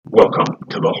Welcome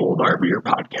to the Hold Our Beer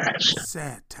podcast.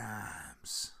 Sad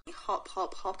times.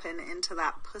 Hopping into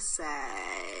that pussy.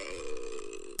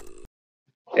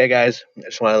 Hey guys, I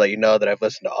just want to let you know that I've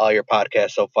listened to all your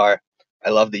podcasts so far.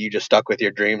 I love that you just stuck with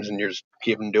your dreams and you're just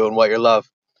keeping doing what you love.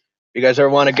 If you guys ever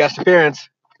want a guest appearance,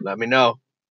 let me know.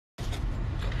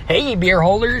 Hey beer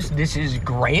holders, this is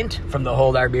Grant from the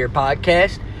Hold Our Beer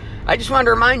podcast. I just wanted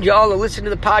to remind you all to listen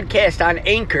to the podcast on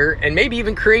Anchor and maybe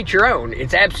even create your own.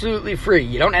 It's absolutely free.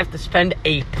 You don't have to spend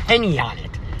a penny on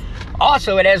it.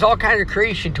 Also, it has all kinds of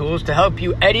creation tools to help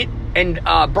you edit and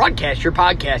broadcast your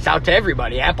podcast out to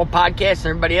everybody. Apple Podcasts and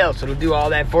everybody else. It'll do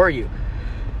all that for you.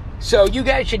 So you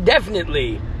guys should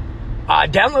definitely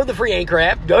download the free Anchor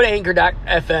app. Go to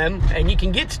anchor.fm and you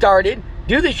can get started.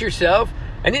 Do this yourself.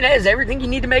 And it has everything you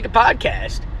need to make a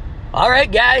podcast. All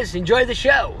right, guys. Enjoy the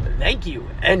show. Thank you.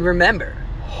 And remember,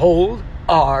 hold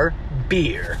our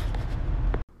beer.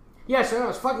 Yeah, so I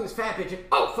was fucking this fat bitch.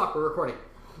 Oh, fuck, we're recording.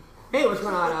 Hey, what's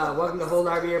going on? Welcome to Hold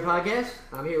Our Beer podcast.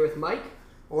 I'm here with Mike.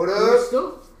 What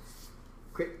up?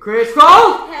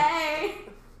 Crystal. Hey.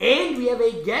 And we have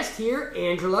a guest here,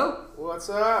 Angelo. What's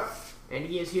up? And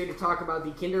he is here to talk about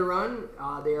the Kindred run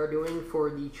they are doing for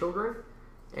the children.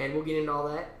 And we'll get into all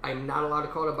that. I'm not allowed to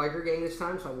call it a biker gang this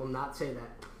time, so I will not say that.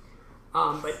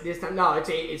 But this time, no,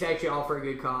 it's actually all for a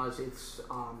good cause. It's,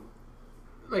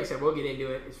 like I said, we'll get into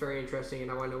it. It's very interesting, and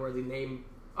I want to know where the name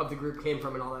of the group came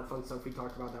from and all that fun stuff we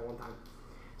talked about that one time.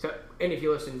 So, and if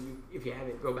you listen, if you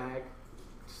haven't, go back.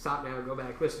 Stop now, go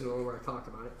back, listen to the one where I talked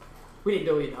about it. We didn't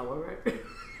delete that one, right?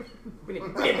 we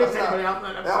didn't miss anybody out.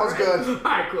 That was good. All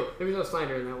right, cool. There was no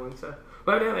slander in that one, so.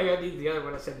 But then I got the other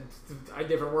one. I said a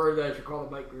different word that I should call the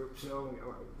bike group. So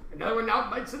another one now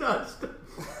bites the dust.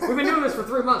 We've been doing this for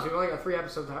 3 months. We've only got 3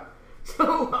 episodes out.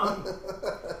 So,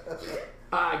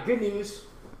 good news.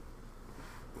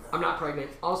 I'm not pregnant.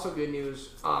 Also good news.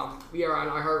 We are on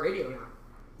iHeartRadio now.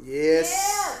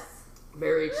 Yes.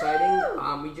 Very exciting.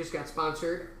 We just got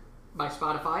sponsored by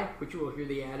Spotify, which you will hear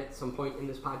the ad at some point in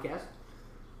this podcast.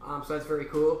 So that's very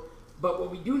cool. But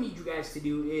what we do need you guys to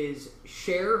do is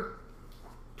share,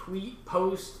 tweet,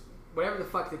 post, whatever the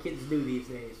fuck the kids do these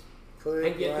days.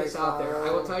 And get this out there. I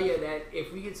will tell you that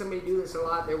if we get somebody to do this a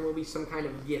lot, there will be some kind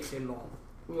of gift involved.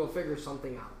 We will figure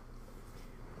something out.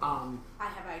 I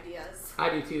have ideas. I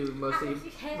do too, mostly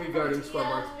regarding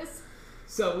scoreboards.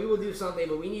 So we will do something,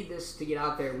 but we need this to get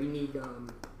out there. We need,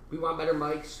 we want better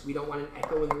mics. We don't want an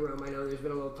echo in the room. I know there's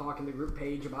been a little talk in the group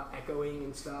page about echoing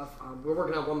and stuff. We're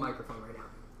working on one microphone right now.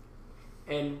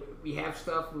 And we have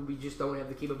stuff, but we just don't have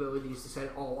the capabilities to set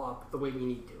it all up the way we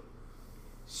need to.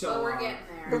 So but we're getting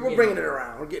there. But we're bringing it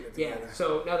around. We're getting it together. Yeah,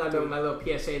 so now that I'm doing my little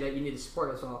PSA that you need to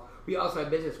support us all, we also have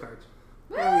business cards.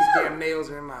 Woo! All these damn nails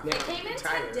are in my They came in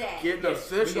tire. today. Getting Yes,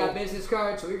 we official. got business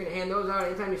cards, so we're going to hand those out.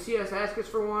 Anytime you see us, ask us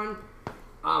for one.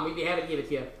 We'd be happy to give it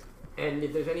to you. And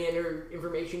if there's any other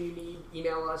information you need,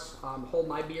 email us. Hold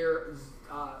my beer.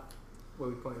 What are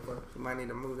we playing for? You might need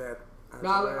to move that.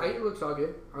 No, it looks all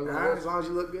good. Our Nah, levels, as long as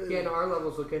you look good. yeah, no, our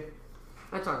levels look good.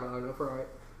 I talk about it enough. We're all right.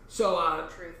 So,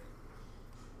 Truth.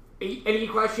 any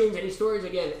questions, any stories,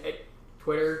 again, at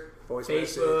Twitter, Voice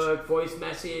Facebook, voice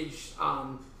message,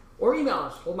 or email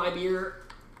us,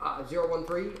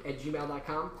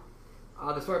 holdmybeer013@gmail.com.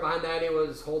 The story behind that, it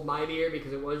was hold my beer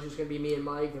because it was just going to be me and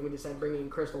Mike, and we decided bringing in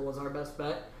Crystal was our best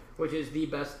bet, which is the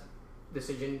best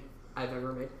decision I've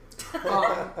ever made.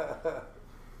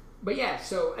 But yeah,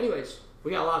 so anyways,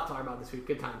 we got a lot to talk about this week.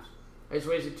 Good times. I just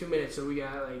wasted 2 minutes, so we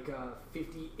got like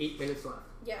 58 minutes left.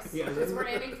 Yes. Yeah, Because we're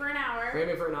aiming for an hour. We're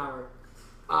aiming for an hour.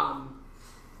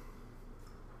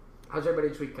 How's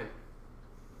everybody's weekend?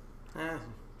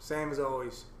 Same as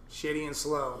always. Shitty and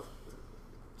slow.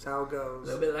 That's how it A goes.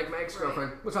 little bit like my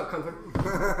ex-girlfriend. What's up,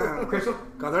 Gunther? Crystal?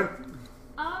 Gunther?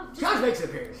 Just Josh makes an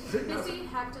appearance. busy,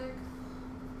 hectic.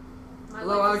 My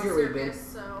Hello, life how's is a your week been? circus,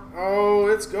 so. Oh,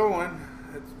 it's going.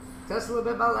 Tell us a little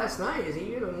bit about last night. Is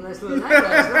he a nice little night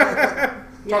last night?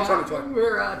 Trump 2020.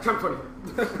 We're Trump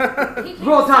 2020. He came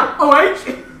Roll to time. OH!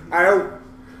 I hope.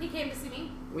 He came to see me.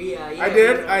 I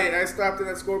did. I stopped in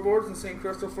at Scoreboards in St.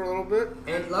 Crystal for a little bit.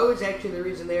 And Lowe is actually the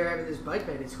reason they're having this bike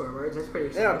night at Scoreboards. That's pretty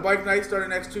exciting. Yeah, bike night starting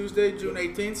next Tuesday, June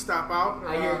 18th. Stop out.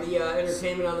 I hear the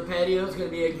entertainment on the patio is going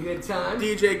to be a good time.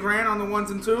 DJ Grant on the ones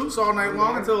and twos all night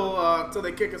long until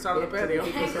they kick us out of the patio.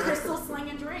 And Crystal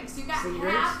slinging drinks. You got Slinging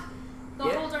half drinks? the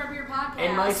Yeah. Hold Our Beer podcast.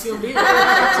 And Mike's going to be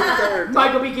there.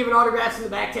 Mike will be giving autographs in the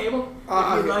back table.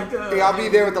 If you'd like to, yeah, I'll be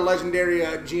there with the legendary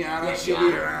Gianna. Yeah, She'll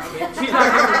Gianna. be around. Yeah,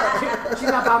 she's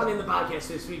not bombing in the podcast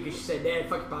this week because she said, Dad,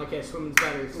 fuck your podcast, swimming's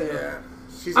better. So. Yeah.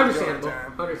 She's a good Understandable.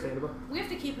 time. Understandable. We have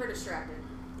to keep her distracted.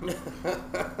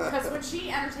 Because when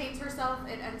she entertains herself,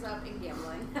 it ends up in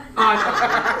gambling. Yeah, we're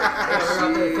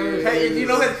out there You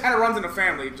know that kind of runs in the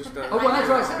family. Just Oh, well, that's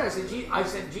what I said. I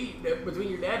said, gee, between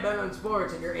your dad betting on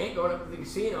sports and your aunt going up to the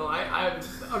casino, I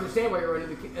understand why you're running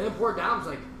the. And then poor Dom's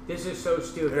like, this is so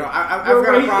stupid. I've We're got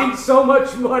a wasting problem. so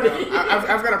much money.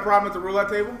 I've got a problem at the roulette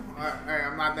table.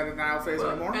 I'm not that denial phase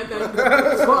anymore. And then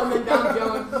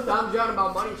Dom's yelling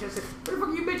about money. She said, what the fuck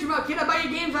are you bitching about, kid? I buy you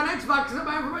games on Xbox because I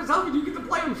buy them for myself and you get to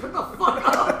play them. Shut the fuck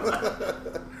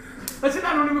up. I said,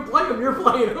 I don't even play them. You're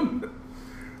playing them.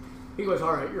 He goes,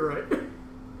 all right, you're right.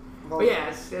 But yeah,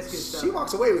 that's good stuff. She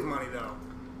walks away with money though.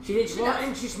 She did.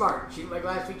 And she's smart. She like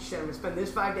last week. She said, "I'm gonna spend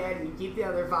this $5, Dad, and you keep the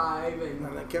other $5."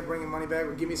 And I kept bringing money back.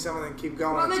 Well, give me some and then keep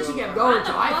going. well, then she kept On going. the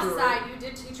So I plus threw side, her. you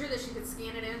did teach her that she could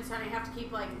scan it in, so I didn't have to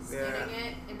keep like scanning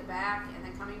it in the back and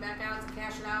then coming back out to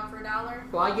cash it out for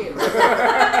 $1. Well, I gave her.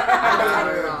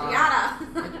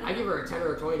 I give her a 10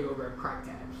 or a 20 to go grab crack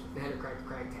tabs. And had her crack the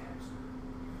crack tabs.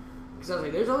 Because I was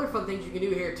like, there's other fun things you can do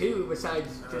here too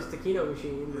besides just the Keno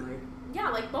machine. Like, Yeah,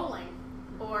 like bowling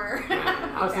or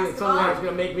I was thinking something that was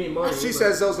gonna make me money. She but-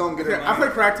 says those don't get her I play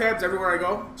money. crack tabs everywhere I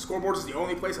go. Scoreboards is the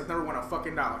only place I've never won a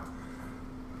fucking dollar.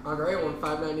 Andre won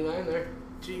 $5.99 there.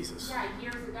 Jesus. Yeah,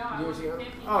 years ago. I Years won ago?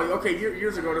 50. Oh, okay.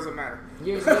 Years ago doesn't matter.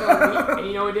 Years ago, and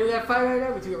you know what we did with that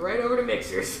 $5.99? We took it right over to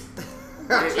Mixers.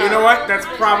 You know what? That's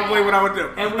probably what I would do.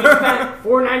 And we spent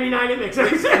 $4.99 at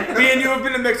Mixers. Me and you have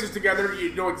been in mixers together.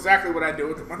 You know exactly what I do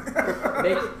with the money.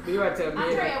 We went to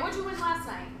Andrea, what'd you win last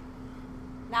night?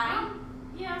 9?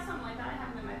 Yeah, something like that. I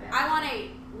have them in my bag. I won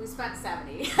 8. We spent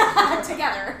 70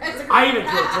 together. As a group. I even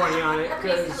threw a 20 on it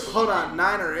because Hold on,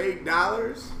 $9 or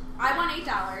 $8? I won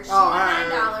 $8. She Oh, won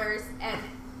alright. $9, and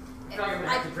Talking about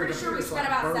I'm the pretty sure we trick or spent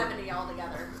treat about is 70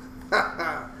 altogether.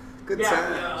 Good yeah.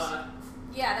 times.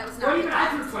 Yeah, that was not. Well, even good. I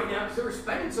threw 20 down because they were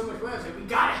spending so much money. I was like, we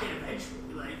gotta hit eventually.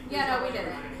 Like, Yeah, no, we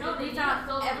didn't. No, they We need found to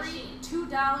fill the every machine.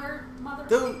 $2 mother.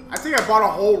 Dude, I think I bought a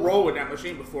whole row in that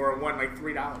machine before and won like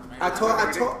 $3, man. I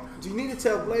told. Do you need to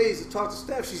tell Blaze to talk to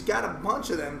Steph? She's got a bunch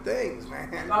of them things, man.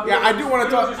 Yeah, I do want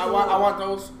to talk. I want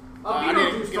those. I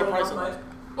didn't Beetlejuice get a price on on that.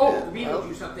 Oh, the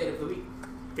Beetlejuice update of the week.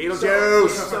 Beetlejuice.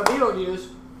 So Beetlejuice.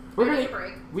 We're We gonna need a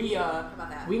break. We about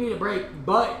that? we need a break,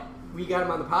 but we got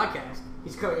him on the podcast.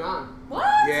 He's coming on. What?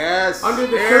 Yes. Under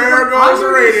the, There goes the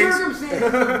ratings.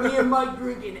 circumstances of me and Mike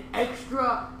drinking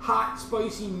extra hot,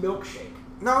 spicy milkshake.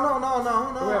 No.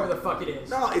 Or whatever the fuck it is.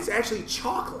 No, it's actually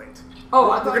chocolate. Oh,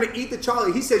 I thought. We're gonna eat the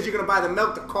chocolate. He says you're gonna buy the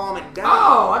milk to calm it down.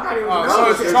 Oh, I thought it was. Oh, No, so he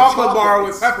it's says a chocolate bar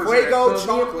with peppers in it. Fuego So me-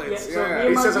 chocolates. yeah, so me Yeah. and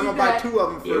He Mike says I'm eat gonna buy that. 2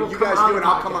 of them for It'll you come guys on do it. the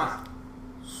I'll come podcast. on.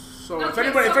 So if Okay,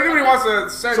 anybody so wants to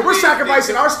send So we're me-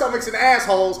 sacrificing our stomachs and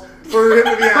assholes for him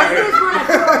to be out But here's here. where I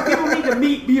feel like people need to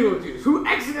meet Beetlejuice, who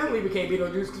accidentally became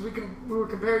Beetlejuice because we were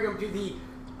comparing him to the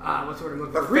what's the word I'm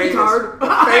looking The for?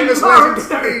 Retard. famous Retard.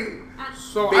 legendary.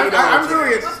 So Big I'm dogs.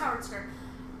 doing it. What's Howard Stern?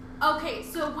 Okay,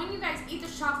 so when you guys eat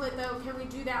the chocolate, though, can we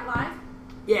do that live?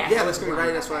 Yeah, Yeah, that's gonna be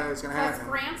right. That's why it's gonna Because happen.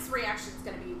 Grant's reaction is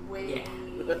going to be way.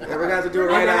 Yeah, we're gonna have to do it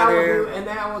And right then out I will here. do, and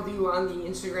then I will do on the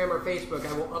Instagram or Facebook.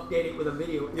 I will update it with a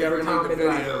video. Yeah, we're every gonna time do I'm the in the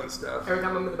video bathroom. and stuff. Every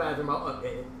time I'm in the bathroom, I'll update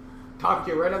it. Talk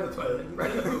to you right on the toilet,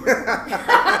 right in the pooper.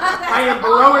 I am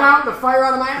blowing out the fire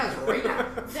out of my ass right now.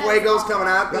 Fuego's coming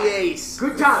out the ace.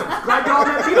 Good times. Glad y'all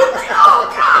have Beetlejuice.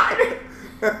 Oh God!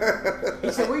 He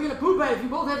said, "We're gonna poop at if you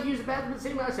both have to use the bathroom at the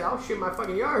same time." I said, "I'll shit my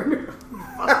fucking yard."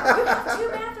 You have 2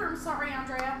 bathrooms, sorry,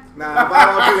 Andrea. Nah, but I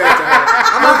won't do that to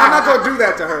her. I'm not gonna do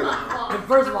that to her. Though. And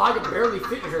first of all, I could barely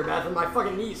fit in her bathroom. My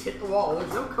fucking knees hit the wall.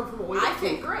 There's no comfortable way to I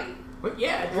fit poop. great. But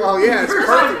yeah. Well, yeah, it's yours-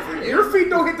 perfect for you. Your feet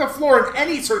don't hit the floor in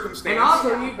any circumstance. And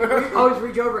also, you always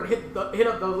reach over and hit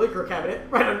up the liquor cabinet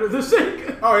right under the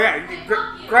sink. Oh yeah, you Hey, gra-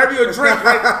 fuck you. grab you a drink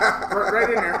right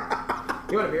in there.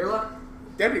 You want a beer, love?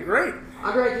 That'd be great.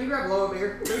 Andre, can you grab low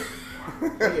beer, please?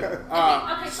 Thank you.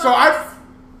 Okay, So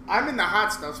I'm in the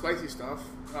hot stuff, spicy stuff.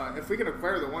 If we can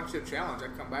acquire the 1-chip challenge,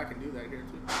 I'd come back and do that here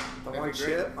too. The That'd one be great.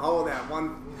 chip. Oh, that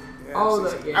one. Yeah, Oh,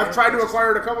 it's- yeah. I've tried to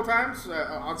acquire it a couple times,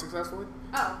 unsuccessfully.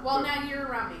 Oh, well, now you're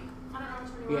around me. I don't know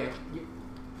which one you Yeah.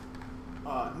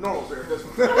 want. You, Normal beer. This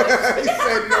one. he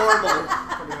said normal.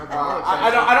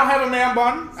 I don't have a man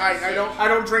bun. I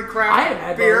don't drink I craft haven't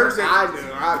had beers. one. I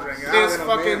do. I drink it. I It's don't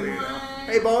know, fucking- man, dude.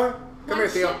 Hey, boy. Come here,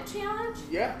 Theo. 1 chip challenge?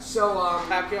 Yeah. So,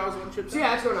 Pacquiao's 1-chip. so yeah,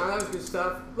 that's going on. That was good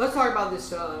stuff. Let's talk about this,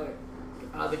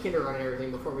 the Kindred run and everything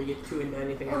before we get too into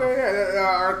anything else. Okay, yeah.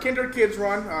 Our Kindred Kids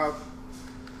run.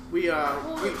 We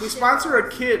sponsor a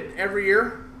kid every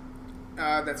year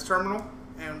that's terminal,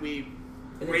 and we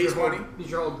And raise money.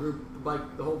 These are all group,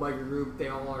 the whole biker group. They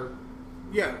all are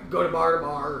Yeah. go to bar to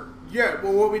bar. Yeah.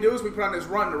 Well, what we do is we put on this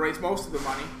run to raise most of the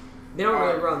money. They don't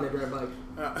really run. They drive bikes.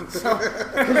 So If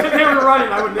they were running,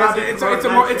 I would not.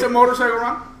 it's a motorcycle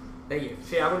run. Thank you.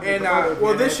 See, I would. And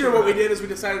well, this year what we did is we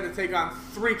decided to take on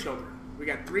 3 children. We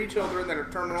got 3 children that are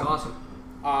terminal. That's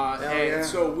awesome.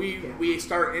 So we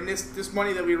start, and this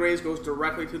money that we raise goes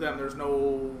directly to them. There's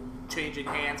no changing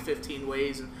hands 15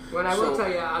 ways. Well, I will tell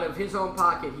you, out of his own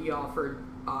pocket, he offered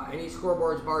any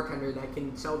scoreboards bartender that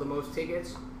can sell the most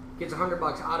tickets gets $100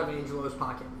 out of Angelo's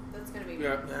pocket. That's gonna be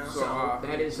Yeah. So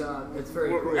that's very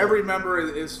cool. Every member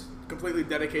is completely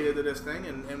dedicated to this thing,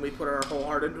 and we put our whole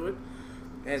heart into it.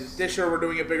 And this year we're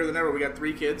doing it bigger than ever. We got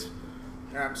 3 kids.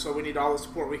 So we need all the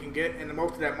support we can get, and the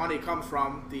most of that money comes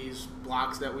from these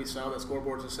blocks that we sell, that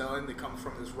scoreboards are selling. They come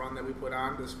from this run that we put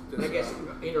on. I guess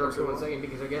interrupt for 1 second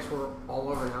because I guess we're all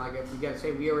over now. I guess you got to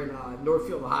say we are in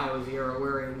Northfield, Ohio. Is the area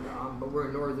we're in, but we're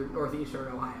in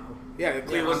northeastern Ohio. Yeah, the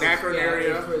Cleveland, Akron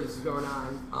area. That's where this is going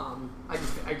on.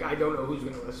 I don't know who's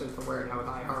going to listen from where now with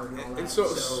iHeart and all that. And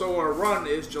so our run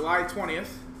is July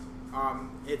 20th.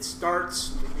 It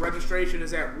starts. Registration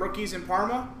is at Rookies in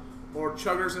Parma or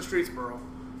Chuggers in Streetsboro,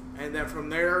 and then from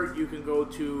there you can go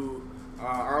to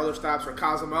our other stops are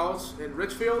Cozumel's in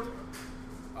Richfield,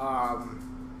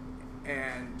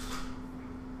 and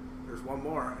there's one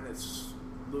more, and it's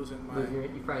losing my.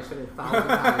 You probably said it 1,000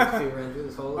 times to run through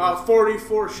this whole.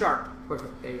 44 Sharp.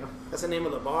 There you go. That's the name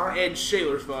of the bar? And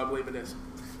Shaler'sville, I believe it is.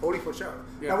 44 Sharp.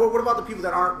 Yeah. Now, what about the people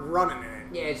that aren't running in it?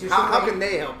 Yeah, it's just how can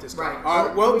they help this right.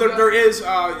 cause? Well, there is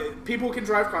people can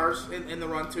drive cars in the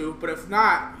run too, but if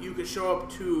not, you can show up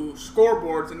to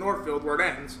scoreboards in Northfield where it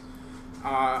ends,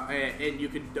 and you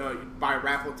could buy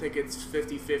raffle tickets,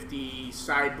 50-50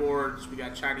 sideboards. We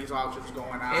got Chinese auctions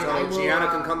going on. So Gianna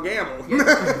can come gamble.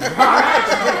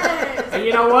 And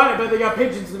you know what? I bet they got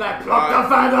pigeons in the back. Pluck the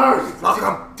feathers. Pluck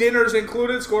them. Dinner's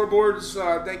included. Scoreboards.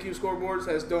 Thank you, Scoreboards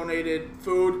has donated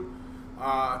food.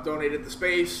 Donated the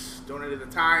space, donated the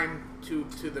time to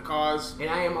the cause. And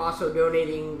I am also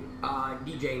donating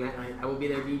DJing that night. I will be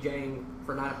there DJing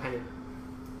for not a penny.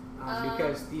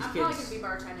 Because these I'm kids... probably going to be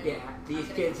bartending. Yeah, these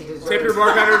kids deserve... Tip your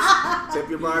bartenders. Tip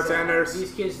your bartenders.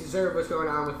 These kids deserve what's going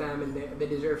on with them, and they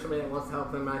deserve somebody that wants to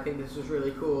help them, and I think this is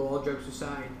really cool, all jokes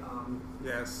aside.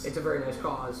 Yes. It's a very nice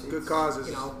cause. Good causes.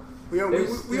 You know, we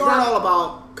are all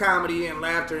about comedy and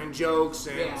laughter and jokes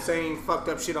and Yeah. saying fucked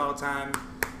up shit all the time.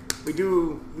 We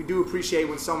do appreciate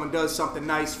when someone does something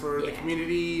nice for the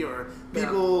community or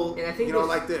people, and I think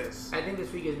like this. I think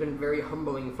this week has been very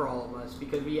humbling for all of us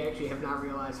because we actually have not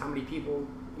realized how many people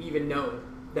we even know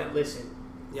that listen.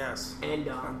 Yes. And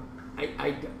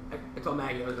I told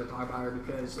Maggie I was going to talk about her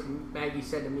because Maggie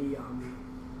said to me,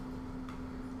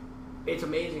 it's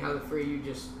amazing how the 3 of you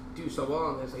just do so well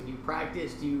on this. Like, you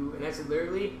practice, and I said,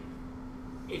 literally,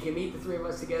 if you meet the 3 of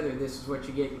us together, this is what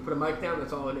you get. You put a mic down,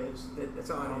 that's all it is. That's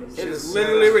all it is. It is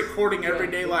literally recording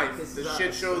everyday life. The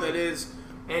shit show that is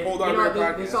and Hold On Beer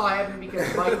Podcast. This all happened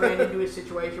because Mike ran into a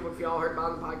situation, which we all heard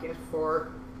about on the podcast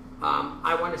before.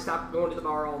 I want to stop going to the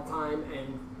bar all the time,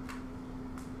 and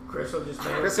Crystal just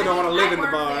Crystal don't want to live in the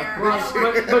bar.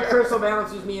 But Crystal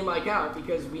balances me and Mike out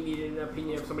because we needed an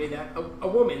opinion of somebody a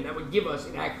woman that would give us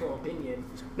an actual opinion,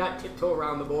 not tiptoe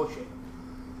around the bullshit.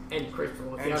 And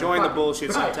Crystal. And join the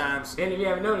bullshit sometimes. And if you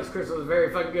haven't noticed, Crystal is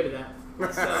very fucking good at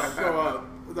that. So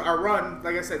our run,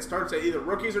 like I said, starts at either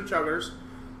Rookies or Chuggers.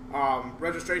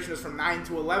 Registration is from 9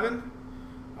 to 11.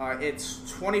 It's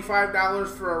 $25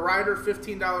 for a rider,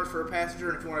 $15 for a passenger,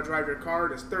 and if you want to drive your car,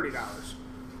 it's $30.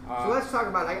 So let's talk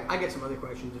about, I get some other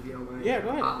questions if you don't mind. Yeah,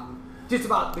 go ahead. Just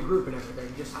about the group and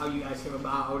everything, just how you guys came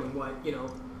about and what,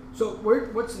 So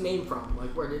what's the name from?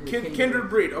 Like, where did the Kindred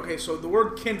breed? Okay, so the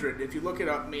word kindred, if you look it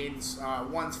up, means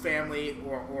one's family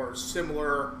or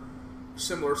similar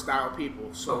style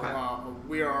people. So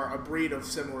we are a breed of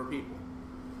similar people,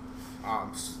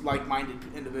 like-minded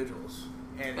individuals.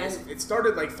 And it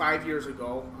started like 5 years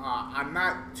ago. I'm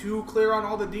not too clear on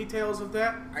all the details of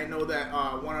that. I know that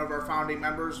one of our founding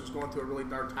members was going through a really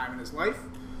dark time in his life.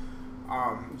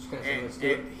 And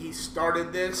he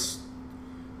started this.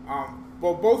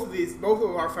 Well, both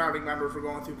of our founding members were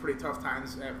going through pretty tough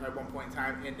times at one point in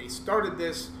time, and they started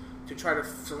this to try to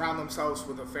surround themselves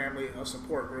with a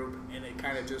support group, and it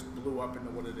kind of just blew up into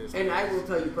what it is. And I will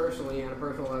tell you personally, on a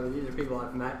personal level, these are people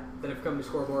I've met that have come to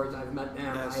scoreboards. I've met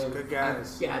them. Yes, good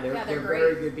guys. They're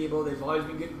very good people. They've always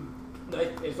been good.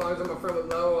 Like, as long as I'm a friend with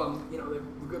Lo, they're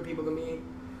good people to me.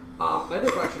 My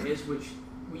other question is, which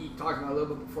we talked about a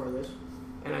little bit before this,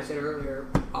 and I said earlier,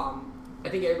 I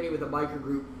think everybody with a biker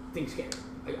group thinks scam.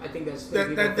 I think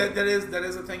that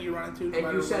is a thing you run into.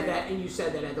 And you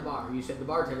said that at the bar. You said the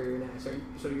bartender you're an ass,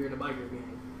 so you're in a biker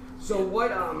gang. So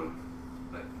what?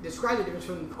 describe the difference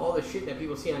from all the shit that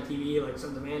people see on TV, like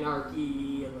Sons of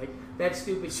Anarchy and like that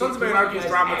stupid shit. Sons of Anarchy is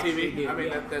drama TV. Do. I mean,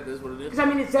 that is what it is. Because I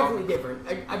mean, it's definitely different.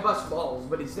 I bust balls,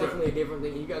 but it's definitely a different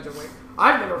thing. You guys are like,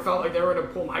 I've never felt like they were going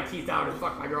to pull my teeth out and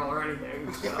fuck my girl or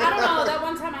anything. So. I don't know. That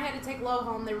one time I had to take Lo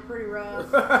home. They were pretty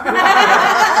rough.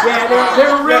 Yeah, they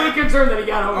were really concerned that he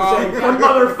got home saying, "Them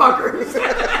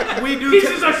motherfuckers." We do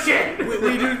pieces of shit.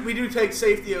 We do take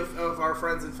safety of our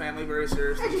friends and family very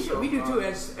seriously. Actually, so, we do too.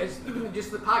 As even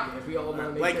just the podcast, we all want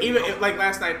to make like sure even like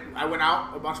last night, I went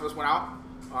out. A bunch of us went out.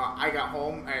 I got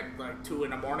home at like 2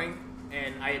 in the morning,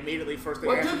 and I immediately first thing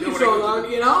I had to do. What took you so long to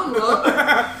get home?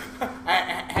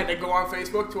 I had to go on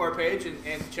Facebook to our page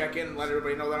and check in and let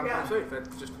everybody know that I'm home safe.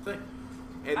 That's just the thing.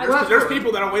 And there's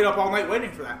people that'll wait up all night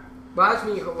waiting for that. Well, that's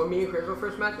when me and Crystal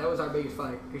first met, that was our biggest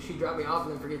fight. Because she dropped me off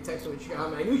and then forget to text me when she got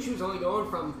home. And I knew she was only going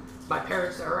from my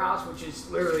parents to her house, which is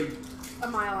literally a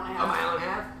mile and a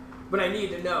half. But I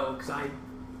needed to know because I've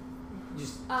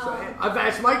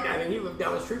asked Mike that, and he lived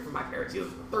down the street from my parents. He was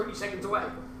 30 seconds away.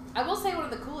 I will say one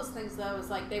of the coolest things, though, is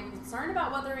like they were concerned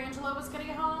about whether Angelo was going to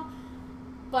get home.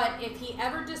 But if he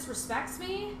ever disrespects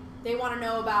me, they want to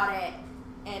know about it.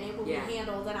 And it will be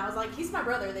handled. And I was like, he's my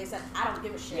brother. They said, I don't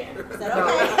give a shit. I said,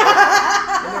 okay.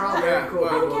 And they're all very cool.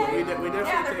 Okay. We definitely they're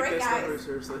take this guys. very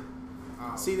seriously.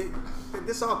 See,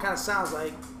 this all kind of sounds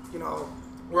like,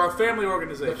 we're a family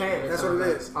organization. That's what it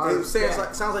is.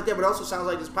 It sounds like that, but it also sounds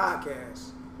like this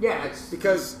podcast. Yeah, it's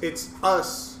because it's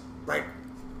us,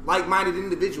 like-minded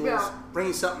individuals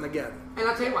bringing something together. And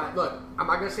I'll tell you what, look, I'm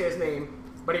not going to say his name,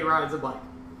 but he rides a bike.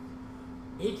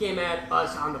 He came at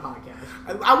us on the podcast.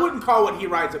 I wouldn't call it he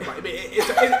rides a bike. I mean,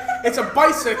 it's a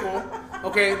bicycle.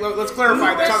 Okay, let's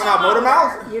clarify. They're talking about motor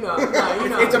mouth? You know.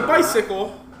 It's a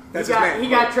bicycle. That's he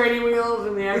got training wheels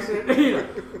in the accident.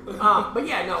 But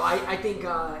yeah, no, I think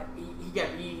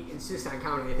he insisted on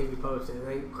counting. I think he posted, and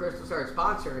then Crystal started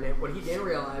sponsoring it. What he didn't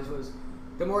realize was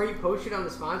the more he posted on the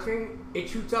sponsoring, it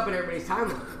shoots up in everybody's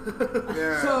timeline.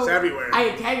 So it's everywhere. I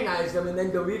antagonized him and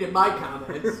then deleted my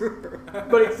comments,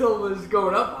 but it still was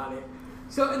going up on it.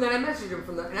 So, and then I messaged him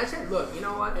from and I said, look, you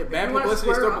know what? Hey, bad publicity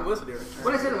is still publicity.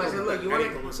 What I said to him, I said,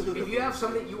 look, if you have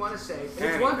something you want to say,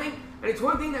 and it's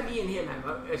one thing that me and him have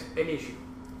an issue.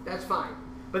 That's fine.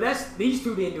 But these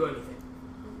two didn't do anything.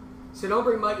 So don't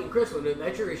bring Mike and Chris with it.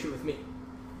 That's your issue with me.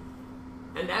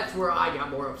 And that's where I got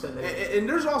more upset than and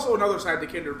there's also another side to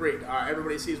Kindred Breed.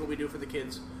 Everybody sees what we do for the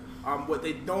kids. What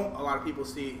they don't, a lot of people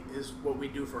see, is what we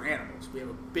do for animals. We have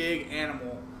a big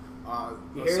animal.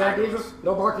 You hear that, Diesel?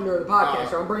 No barking during the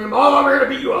podcast, or I'm bringing them all over here to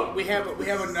beat you up. We have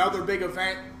another big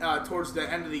event towards the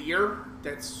end of the year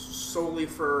that's solely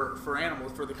for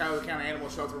animals. For the Cuyahoga County Animal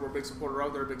Shelter, we're a big supporter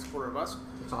of. They're a big supporter of us.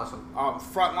 That's awesome.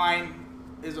 Frontline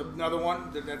is another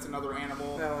one. That's another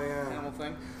animal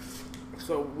thing.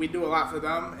 So we do a lot for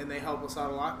them, and they help us out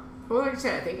a lot. Well, like I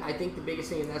said, I think the biggest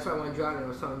thing, and that's why I wanted John, and I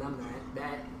was telling them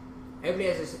that everybody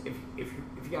has this. If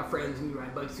you got friends and you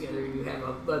ride bikes together, and you have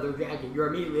a leather jacket, you're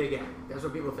immediately a gang. That's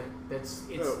what people think.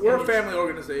 We're a family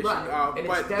organization, right.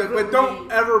 But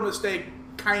don't ever mistake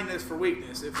kindness for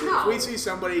weakness. If we see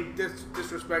somebody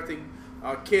disrespecting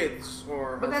kids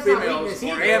or females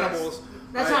or animals.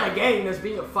 That's not a gang. That's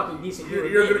being a fucking decent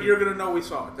human being. You're gonna know we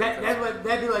saw it. That'd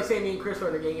be like saying me and Chris are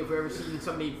in a gang if we ever seen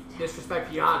somebody disrespect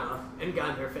Fiona and got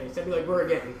in their face. That'd be like, we're a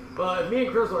gang. But if me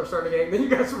and Chris are starting a gang, then you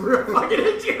got some real fucking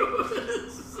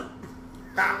issues.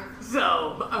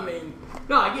 So, I mean,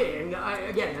 no, I get it. And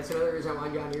again, that's another reason I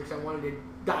wanted John here, because I wanted to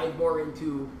dive more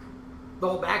into the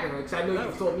whole background, because I know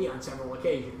you've told me on several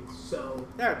occasions. So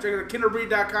yeah, check it out,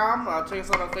 kindredbreed.com. Check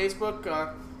us out on Facebook,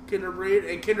 Kindred Breed,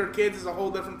 and Kindred Kids is a whole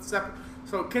different separate.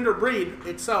 So Kindred Breed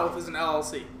itself is an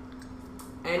LLC,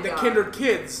 and the Kindred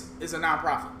Kids is a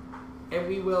nonprofit. And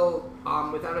we will,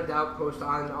 without a doubt, post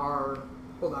on our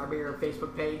Hold Our Beer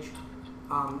Facebook page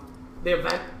the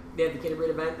event. They have the Kindred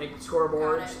Breed event, like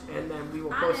scoreboards, and then we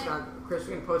will post it on. Chris is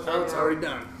going to post it on. It's already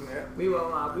done. Yeah. We will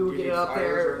get it up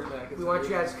there. We want you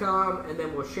guys to come, and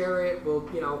then we'll share it. We'll,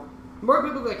 more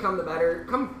people that come, the better.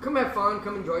 Come have fun.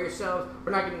 Come enjoy yourselves.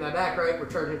 We're not getting that back, right? We're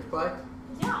charging it to play.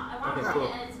 Yeah, I want to play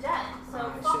it, and it's dead. So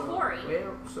fuck Corey.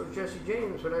 Well, so Jesse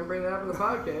James, but I didn't bring that up in the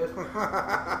podcast.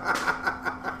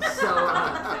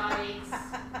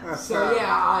 So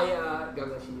yeah, God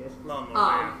bless you guys.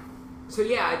 So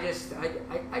yeah, I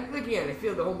again, I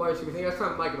feel the whole bicycle thing. I was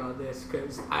talking to Mike about this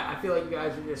because I feel like you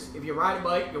guys are just, if you ride a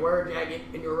bike, you wear a jacket,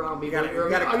 and you're around people. You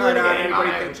gotta cut out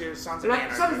anybody thinks you're Sons of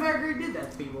Anarchy. Sons of Anarchy did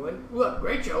that to people, and look,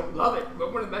 great show, love it,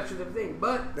 but one of the best shows of everything.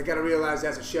 But they gotta realize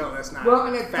that's a show. That's not. Well,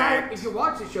 and at the time, if you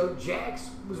watch the show,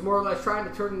 Jax was more or less trying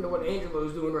to turn into what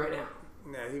Angelo's doing right now.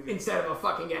 Yeah, instead of a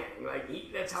fucking gang,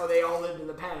 that's how they all lived in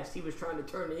the past. He was trying to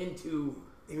turn it into.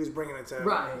 he was bringing it to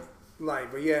Right. life.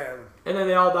 But yeah. And then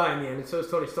they all die in the end, and so is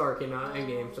Tony Stark in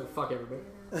Endgame. So fuck everybody.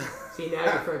 See, now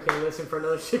your friend can't listen for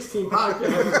another 16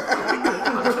 podcasts.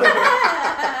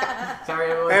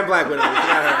 Sorry, everyone. And Black Widow.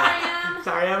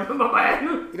 Sorry, I'm my bad.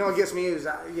 You know what gets me is,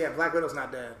 Black Widow's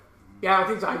not dead. Yeah, I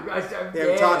don't think so.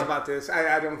 We talked about this.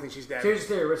 I don't think she's dead. Here's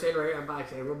the theory. We're saying right on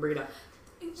box we'll bring it up.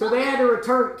 So they had to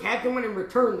return, Captain went and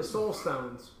returned the Soul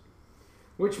Stones.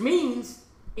 Which means,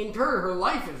 in turn, her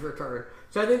life is returned.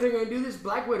 So I think they're going to do this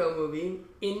Black Widow movie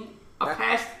in a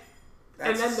past,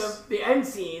 and then the end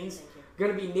scenes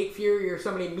going to be Nick Fury or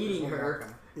somebody meeting her.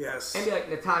 Yes. And be like,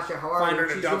 Natasha, how are you? Find her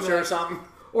in a dumpster or something.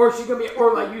 Or she's going to be,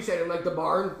 or like you said, in like the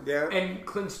barn. Yeah. And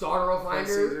Clint's daughter will find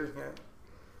her. Caesar,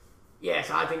 Yeah,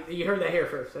 so I think you heard that here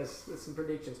first. That's some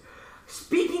predictions.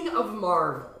 Speaking of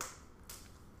Marvel,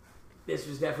 this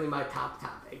was definitely my top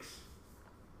topics.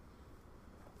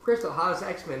 Crystal, how's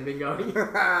X-Men been going? Little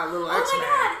X-Men.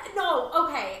 Oh my god! No,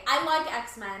 okay. I like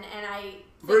X-Men, and I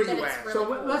think that it's really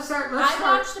cool. Let's start. I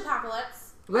watched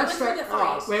Apocalypse. Let's start.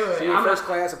 Wait. I'm First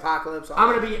Class, Apocalypse. I'm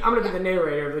gonna be the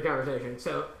narrator of the conversation.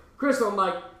 So Crystal and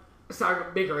Mike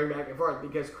started bickering back and forth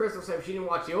because Crystal said she didn't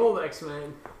watch the old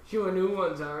X-Men. She knew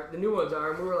what the new ones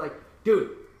are, and we were like, dude,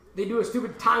 they do a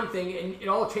stupid time thing, and it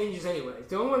all changes anyway.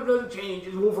 The only one that doesn't change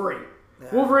is Wolverine.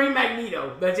 Yeah. Wolverine,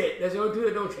 Magneto. That's it. That's the only two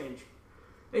that don't change.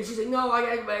 And she's like, no, I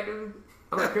gotta go back. I'm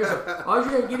like, Crystal, all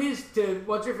you're gonna get is to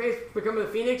what's her face becoming the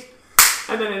Phoenix,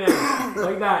 and then it ends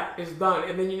like that. It's done,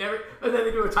 and then and then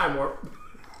they do a time warp.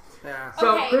 Yeah.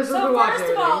 So okay, Crystal's so watch first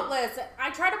everything. of all, listen, I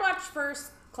tried to watch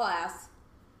First Class,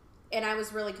 and I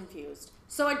was really confused.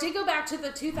 So I did go back to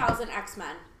the 2000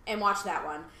 X-Men and watch that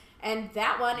one, and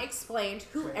that one explained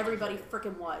who everybody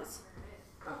freaking was.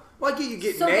 Why can't you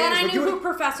get So names? then I knew who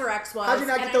Professor X was. How'd you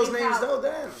not get those names though?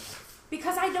 Then.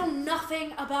 Because I know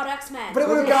nothing about X-Men. But it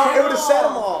would have said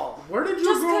them all. Where did you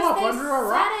Just grow up? because Under they a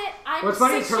rock? said it, I'm What's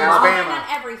funny 6 is years Alabama. behind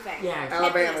on everything. Yeah,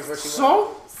 Alabama's where she was.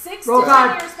 So? 6 Roll to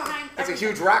Tide. 10 years behind. That's a everything.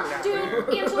 huge rock now.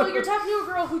 Dude, Angelo, you're talking to a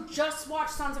girl who just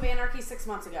watched Sons of Anarchy 6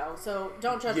 months ago, so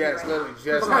don't judge me right literally. now.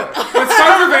 Yes, But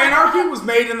Sons of Anarchy was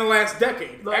made in the last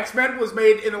decade. X-Men was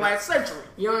made in the last century.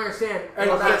 You don't understand.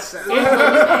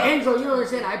 Angelo, you don't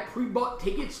understand. I pre-bought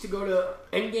tickets to go to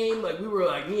Endgame. Like, we were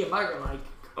like, me and Mike are like,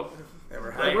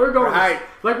 like we're going, like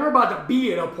we're about to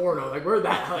be in a porno. Like we're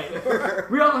that hype.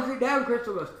 We all sit down.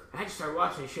 Crystal goes, I just started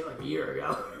watching this shit like a year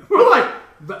ago. We're like,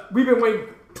 but we've been waiting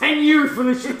 10 years for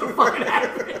this shit to fucking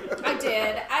happen. I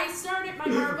did. I started my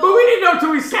Marvel. But we didn't know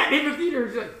until we sat in the theater.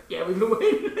 It's like, yeah, we've been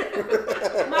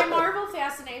waiting. My Marvel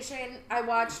fascination, I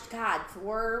watched,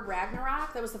 Thor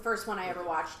Ragnarok. That was the first one I ever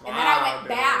watched. And then I went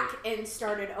back and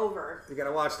started over. You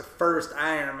gotta watch the first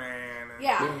Iron Man.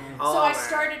 Yeah. So All I that.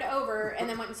 started over and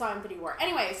then went and saw Infinity War.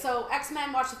 Anyway, so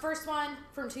X-Men, watched the first one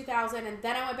from 2000, and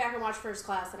then I went back and watched First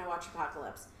Class, and I watched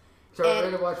Apocalypse. So we're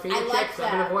going to watch Phoenix X.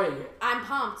 I've been avoiding it. I'm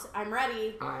pumped. I'm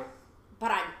ready. All right.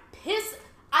 But I'm pissed.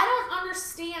 I don't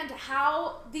understand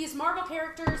how these Marvel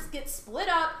characters get split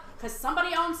up because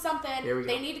somebody owns something. Here we go.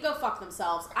 They need to go fuck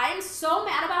themselves. I am so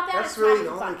mad about that. That's it's really not the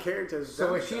even only funny. characters. So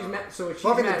what she's mad. So what she's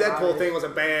Well, I think mad the about Deadpool is- thing was a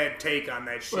bad take on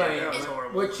that shit. Right, That was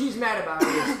horrible. what she's mad about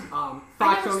is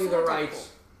Fox never owning saw the Deadpool. rights.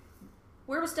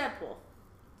 Where was Deadpool?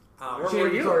 Where She were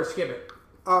didn't you? tell her to skip it.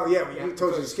 Oh yeah, you Yeah,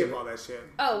 told you to so- skip all that shit.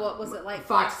 Oh, what was it like?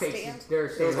 Fox Last takes Stand? their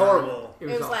It stand was on horrible. It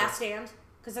was awful. Last Stand.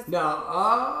 Because that's,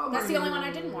 No, that's the only one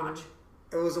I didn't watch.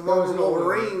 It was the That was one with an old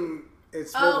Wolverine.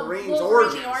 It's Oh, Wolverine's Wolverine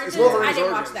origins. the Origins? It's Wolverine's I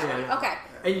didn't watch origins. that one. Yeah. Okay.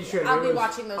 And you should. I'll It be was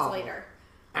watching those awful. later.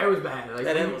 It was bad. Like,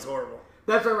 That end was horrible.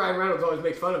 That's why Ryan Reynolds always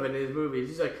makes fun of it in his movies.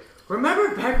 He's like,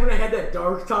 remember back when I had that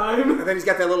dark time? And then he's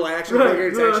got that little action Right, figure.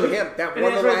 It's right. actually him. That And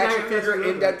one that's little right, action that's figure right.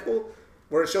 in Deadpool,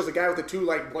 where it shows the guy with the two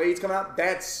like blades coming out.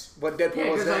 That's what Deadpool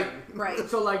Yeah, was because then. like, Right.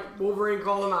 so like Wolverine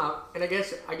called him out, and I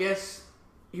guess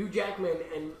Hugh Jackman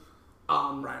and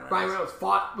Ryan Reynolds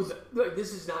fought with. Look,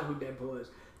 this is not who Deadpool is.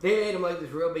 They made him like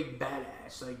this real big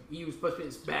badass. Like he was supposed to be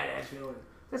this badass villain.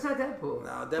 That's not Deadpool.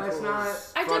 No, That's Deadpool not.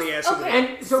 was I funny just- ass.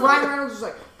 okay. And so Ryan Reynolds was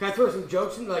like, "Can I throw some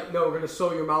jokes in?" Like, no, we're gonna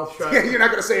sew your mouth shut. Yeah, you're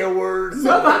not gonna say a word.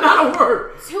 No, not a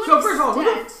word. To So an first of all, who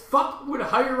the extent. fuck would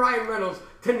hire Ryan Reynolds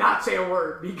to not say a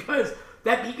word? Because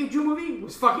that Pikachu movie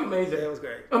was fucking amazing. Yeah, it was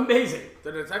great. Amazing.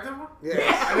 The detective one?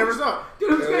 Yeah. I never saw it.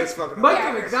 Dude, it was Yeah, great. it's fucking Mike amazing.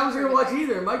 told me, because I wasn't going to watch it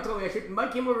either. Mike told me I should.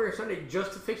 Mike came over here Sunday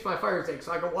just to fix my fire stick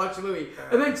so I could watch the movie.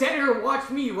 And then sat here and watched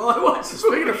me while I watched the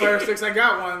Speaking movie. of fire sticks, I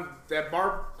got one. That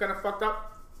bar kind of fucked up.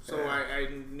 So I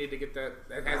need to get that.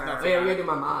 That has Oh, nothing yeah, we on got it. to do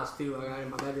my Maz too. I got it in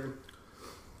my bedroom.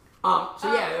 So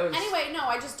yeah, that was. Anyway, no,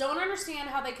 I just don't understand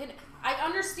how they can. I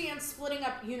understand splitting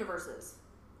up universes.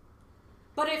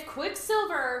 But if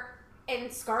Quicksilver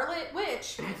and Scarlet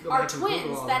Witch I have to go are back and Google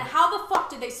twins, all then that. how the fuck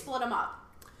did they split them up?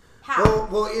 How?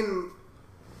 Well, in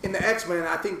in the X-Men,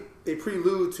 I think they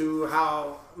prelude to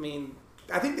how.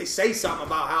 I think they say something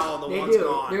about how the one's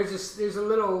gone. There's a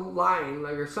little line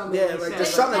or something. Yeah, like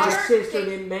there's something my that sister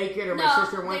didn't make it, or my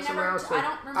sister went somewhere else. I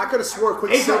don't remember. I could have swore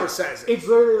Quicksilver says it. It's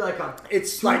literally like a.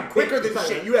 It's like quicker than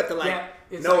shit. You have to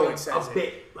know it says a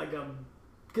bit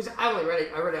because I only read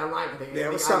it. I read it online. I think. Yeah,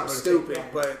 it was something stupid,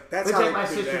 but that's how like my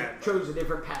sister chose a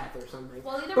different path or something.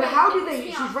 Well, but how did they?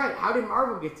 She's right. How did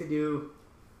Marvel get to do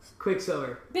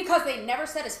Quicksilver? Because they never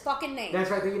said his fucking name. That's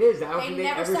what I think it is. They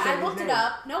never said. I looked it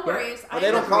up. No worries. Well,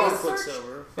 they don't call him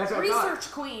Quicksilver. That's what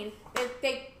Research Queen.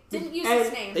 They didn't use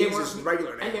his name. They used his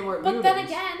regular name. And they weren't But mutants, then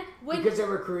again, because they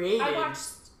were created. I watched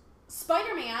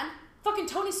Spider-Man. Fucking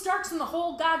Tony Stark's in the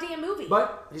whole goddamn movie.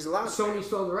 But he's allowed. Sony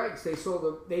stole the rights. They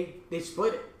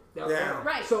split it. Yeah.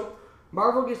 Right. So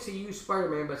Marvel gets to use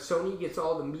Spider-Man, but Sony gets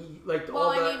all the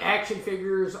all the action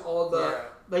figures, all the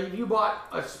like. If you bought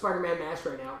a Spider-Man mask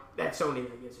right now, that's Sony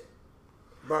that gets it.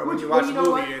 But when you watch the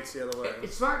movie, it's the other way.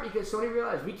 It's smart because Sony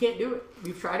realized we can't do it.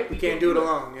 We've tried it. We can't do it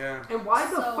alone. Yeah. And why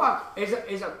the fuck,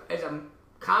 as a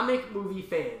comic movie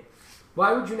fan,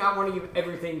 why would you not want to give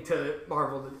everything to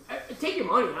Marvel? Take your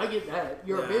money. I get that.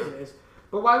 You're a business.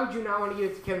 But why would you not want to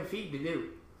give it to Kevin Feige to do?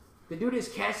 The dude is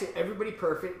casting everybody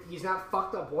perfect. He's not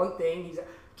fucked up one thing.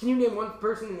 Can you name one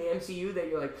person in the MCU that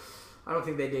you're like, I don't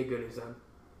think they did good as them?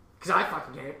 Because I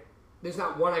fucking can't. There's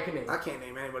not one I can name. I can't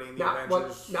name anybody in the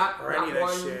Avengers or any of that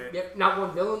one, shit. Yep, not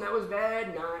one villain that was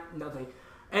bad. Nothing.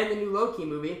 And the new Loki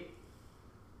movie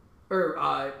or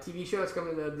TV show that's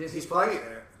coming to Disney He's Plus. playing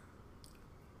it.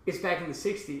 It's back in the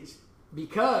 '60s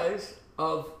because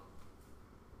of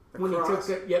when he took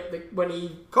when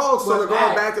he so they're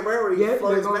going back to where he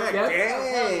floats back. Yep.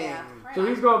 Yeah. So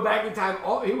he's going back in time.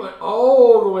 He went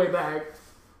all the way back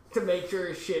to make sure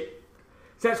his shit.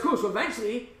 So that's cool. So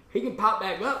eventually he can pop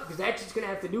back up because that's just gonna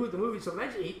have to do with the movie. So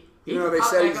eventually he they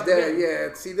said he's dead.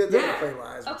 Yeah, see, they're playing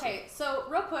lies. Okay, so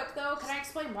real quick though, can I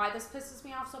explain why this pisses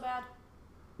me off so bad?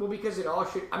 Well, because it all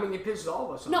should. it pisses all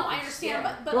of us off. No, I understand,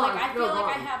 but I feel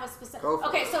like I have a specific.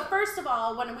 Okay, so first of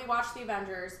all, when we watch the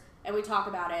Avengers and we talk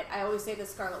about it, I always say the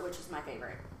Scarlet Witch is my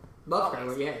favorite. Love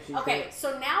Scarlet, yeah. She's great.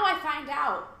 So now I find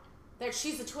out that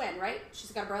she's a twin, right?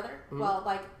 She's got a brother. Mm-hmm.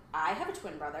 Well, I have a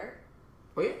twin brother.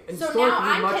 Oh yeah. And so now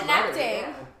I'm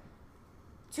connecting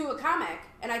to a comic,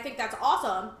 and I think that's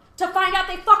awesome. To find out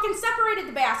they fucking separated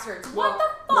the bastards. What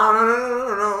the fuck?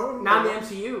 No. Now the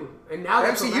MCU. And now the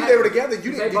MCU, they were together. Did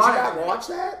you not watch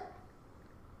that?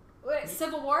 Wait,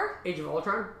 Civil War? Age of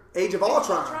Ultron? Age of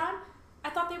Ultron. I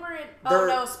thought they were in... Oh,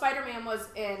 no, Spider-Man was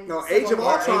in... No, Age of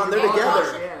Ultron, they're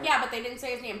together. Yeah, but they didn't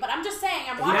say his name. But I'm just saying,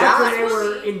 I'm watching That's when they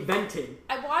were invented.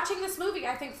 I'm watching this movie.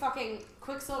 I think fucking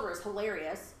Quicksilver is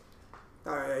hilarious.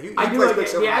 Oh, yeah. I do like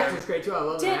it. The actor's great, too. I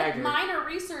love that actor. Did minor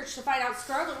research to find out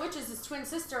Scarlet Witch is his twin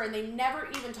sister, and they never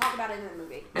even talk about it in the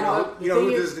movie. No, you know who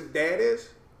his dad is?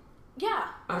 Yeah.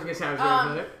 I was going to say I was going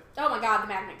to do it. Oh my god, the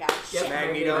Magnet guy. Shit.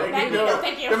 Magneto.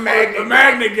 Thank you. The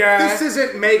Magnet guy. This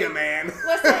isn't Mega Man.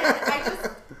 Listen,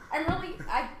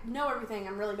 I know everything.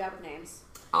 I'm really bad with names.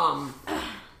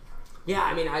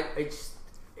 Yeah,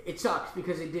 it sucks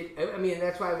because it did.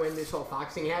 That's why when this whole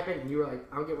Fox thing happened, you were like,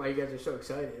 I don't get why you guys are so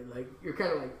excited. Like, you're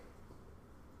kind of like,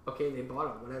 okay, they bought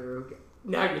him, whatever. Okay.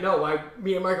 Now you know why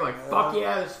me and Mike are like, fuck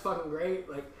yeah, this is fucking great.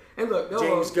 Like, and look,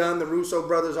 James Gunn, the Russo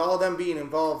brothers, all of them being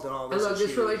involved in all this. And look,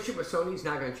 this relationship with Sony's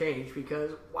not going to change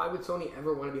because why would Sony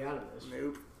ever want to be out of this?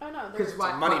 Nope. Oh no, because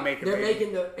money making. They're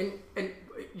making and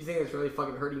you think that's really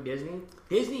fucking hurting Disney?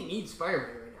 Disney needs Spider-Man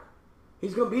right now.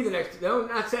 He's going to be the next. They'll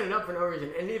not set it up for no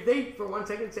reason. And if they for 1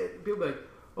 second say, people be like,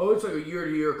 oh, it's like a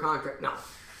year-to-year contract. No,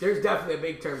 there's definitely a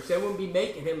big term. So they wouldn't be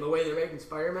making him the way they're making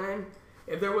Spider-Man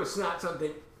if there was not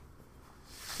something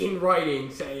in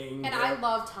writing saying. And I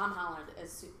love Tom Holland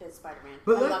as Spider-Man.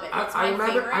 But I love it. It's my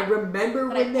favorite I remember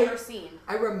that when I've they. ever seen.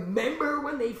 I remember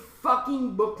when they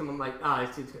fucking booked him. I'm like,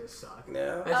 this dude's gonna suck.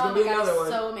 Yeah. That's gonna be another one.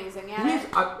 So amazing. Yeah.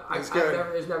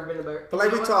 There's never been a better. But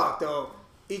like we talked though,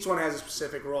 each one has a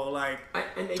specific role. Like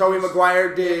Tobey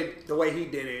Maguire did the way he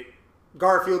did it.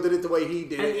 Garfield did it the way he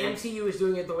did it. And the MCU is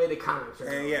doing it the way the comics are.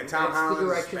 And yeah, Tom Holland's the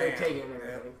direction they're taking and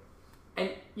everything.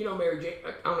 And Mary Jane.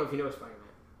 I don't know if you know Spider-Man.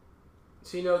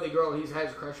 So the girl he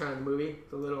has a crush on in the movie,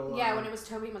 the little. Yeah, when it was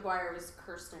Tobey Maguire, it was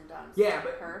Kirsten Dunst. Yeah,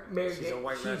 but her. Mary Jane,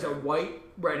 she's a white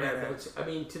redhead.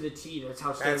 To the T. That's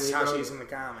how she's in the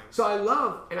comics. So I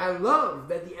love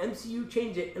that the MCU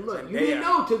changed it. And look, you didn't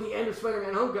know till the end of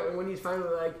Spider-Man: Homecoming when he's finally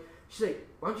like, she's like,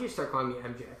 why don't you start calling me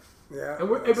MJ? Yeah. And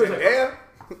it was like, yeah.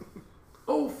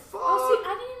 Oh fuck! Oh, see,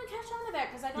 I didn't even catch on to that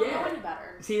because I don't know any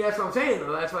better. See, that's what I'm saying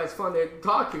though. That's why it's fun to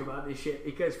talk to you about this shit.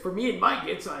 Because for me and Mike,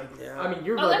 it's like,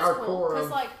 you're like our core.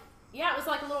 Because Yeah, it was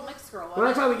like a little mixed girl. Well,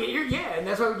 that's why we get and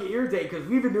that's why we get irritated because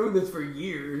we've been doing this for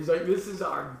years. Like this is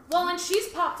our. Well, and she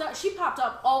popped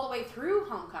up all the way through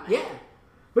Homecoming. Yeah,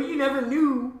 but you never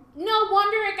knew. No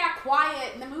wonder it got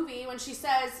quiet in the movie when she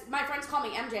says, "My friends call me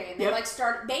MJ," and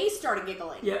they started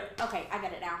giggling. Yep. Okay, I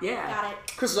get it now. Yeah. Got it.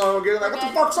 Chris is all getting like, what the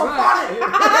fuck's so Right. funny?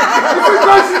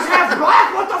 Because she's half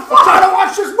black. What the fuck? I'm trying to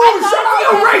watch this movie. Shut up,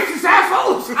 You racist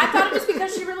assholes! I thought it was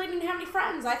because she really didn't have any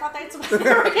friends. I thought that's why they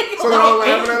were giggling. So they're all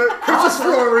laughing at it. Chris is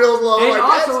feeling real low. And Like,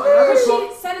 also, that's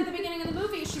She said at the beginning of the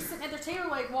movie, she's sitting at the table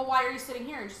like, well, why are you sitting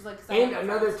here? And she's like, and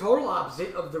another total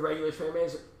opposite of the regular Spider-Man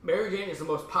is Mary Jane is the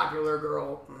most popular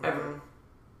girl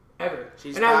ever.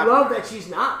 She's and I popular. love that she's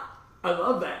not. I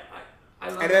love that. I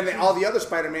love And that then all the other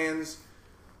Spider-Mans,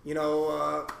 you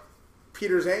know,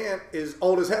 Peter's aunt is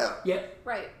old as hell. Yep.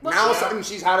 Right. Well, Now suddenly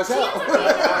she's hot as she hell. ends up being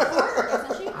a reporter,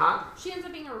 doesn't she? Huh? She ends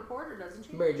up being a reporter, doesn't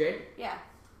she? Mary Jane? Yeah.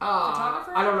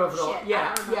 I don't know if it'll. Shit,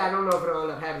 I don't know if it'll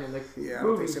end up happening in the Yeah, I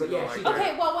don't think movies, so, but yeah, like she that. does.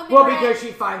 Okay, well, when they Well, were because at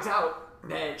she finds out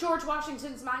that. George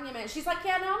Washington's monument, she's like,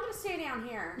 yeah, no, I'm going to stay down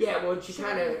here. Yeah, well, she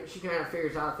kind of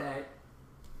figures out that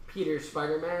Peter's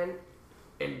Spider-Man,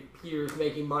 and Peter's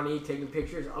making money taking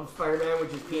pictures of Spider-Man,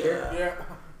 which is Peter. Yeah.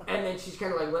 And then she's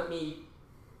kind of like,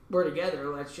 we're together.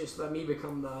 Let me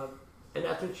become the. And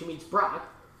that's when she meets Brock,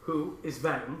 who is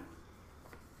Venom.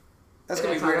 That's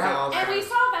going to be That's weird how how all And that we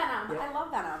saw Venom. Yeah. I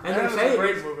love Venom. And Venom's they're a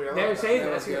great saying movie. I love they're that. saying That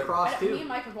that's was gonna good. cross Me too. and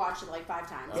Mike have watched it like 5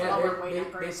 times. Yeah, while we're waiting on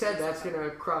they Grace said to do that's something.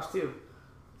 gonna cross too.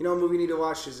 You know what movie we need to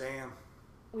watch? Shazam.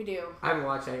 We do. I haven't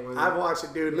watched that one. I've watched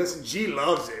it, dude. Listen, G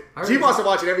loves it. I heard G it wants was- to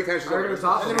watch it every time she's I heard over it was there.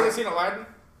 awesome. Anybody seen Aladdin?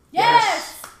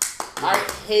 Yes! I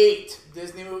hate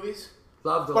Disney movies,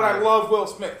 Loved the but I line. love Will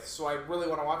Smith, so I really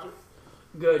want to watch it.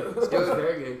 Good. It was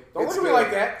very good. Don't It's look at me good.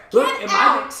 like that. Look, Get in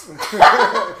out!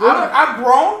 I'm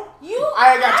grown.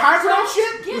 I got time for that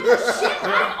shit. Give a shit.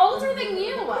 I'm older than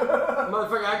you.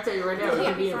 Motherfucker, I can tell you right now, We it's can't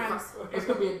gonna, be be friends. it's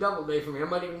gonna be a double day for me. I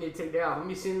might even need to take a day off. I'm gonna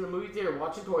be sitting in the movie theater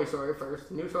watching Toy Story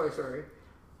first, new Toy Story.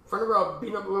 Front row,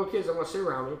 beating up the little kids that want to sit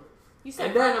around me. You said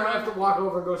And then I'm front gonna row. have to walk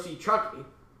over and go see Chucky.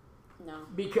 No.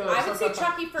 Because I would see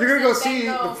Chucky first. You're going to go and see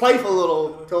then the playful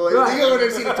little toys. Right. You're going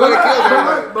to see the toy that kills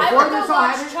everybody. Before I would this go all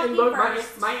watch happened, Chucky and look,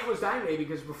 first. my aunt was dying today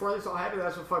because before this all happened,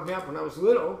 that's what fucked me up. When I was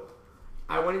little,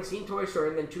 I went and seen Toy Story,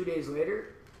 and then 2 days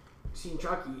later, seen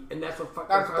Chucky, and that's what fucked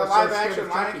me That's up. the I was so live scared action of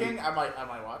Lion Chucky. King. I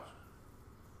might watch.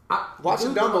 Watch the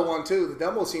Dude, Dumbo one, too. The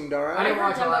Dumbo seemed I I alright. didn't heard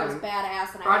watch Dumbo was Aladdin.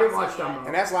 badass, and I didn't haven't watch seen it Dumbo.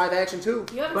 And that's live action, too.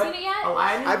 yet. You haven't But seen it yet?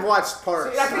 Aladdin, I've watched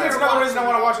parts. See, I think that's another reason I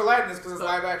want to watch Aladdin is because it's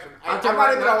live action. I'll I'm tell you not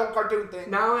what, into now- the whole cartoon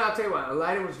thing. not only I'll tell you what,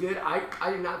 Aladdin was good.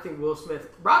 I did not think Will Smith,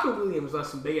 Robin Williams left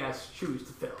some big ass shoes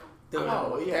to fill.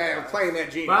 Oh, Yeah, playing that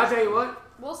genius. But I'll tell you what,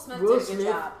 Will Smith Will did a good Smith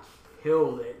job.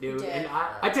 killed it, dude. He did. And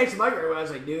I texted Mike right away. I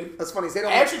was like, dude, That's funny. They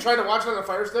don't I actually tried to watch it on the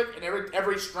Fire Stick, and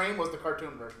every stream was the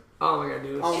cartoon version. oh my god,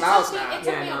 dude. Oh, It now took it's me, not. it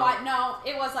took Yeah, me no. a while. No,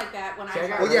 it was like that when I See, I tried.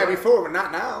 got Well, yeah, before, but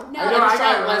not now. No, I know, just I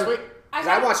tried got it last it. week. Because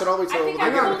I watched it all the way I till think I I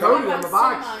got pulled the Cody it on the on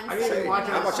box. cinema I didn't even watch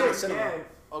it I on watched it in the six. cinema.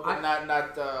 Yeah. Okay,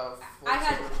 not I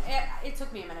had it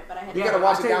took me a minute, but I had. You Yeah, gotta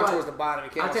watch I'll it tell you down what. towards the bottom.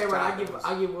 You can't I'll tell you watch what, the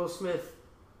top. I give Will Smith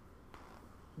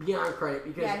beyond credit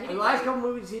because Yeah, he the did last great. couple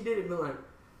movies he did have been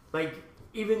like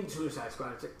even Suicide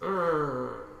Squad. It's like,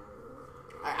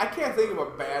 I can't think of a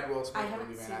bad Will I Smith haven't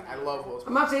movie, seen man. I that. love Will Smith.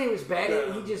 I'm not saying he was bad.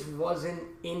 Yeah. He just wasn't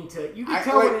into. You can I,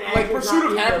 tell when an like actor's Pursuit not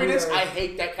of into Happiness, who I they're-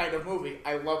 hate that kind of movie.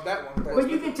 I love that one.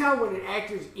 But you can tell when an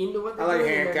actor's into what they're I like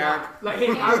doing. and they're Hancock. not. Like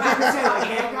Hancock. I was about to say like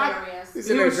Hancock. Hilarious. He's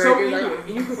He in there was so drinking. into Like, it,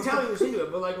 and you could tell he was into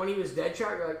it. But like when he was Deadshot,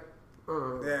 you're like,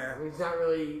 Yeah. he's not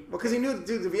really. well, because he knew,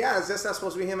 dude, to be honest, that's not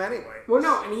supposed to be him anyway. Well,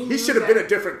 no, and he He should have been a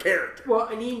different character. Well,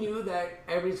 and he knew that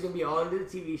everybody's gonna be all into the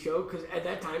TV show because at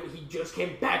that time he just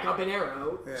came back up in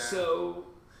Arrow. Yeah. So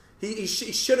He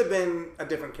should have been a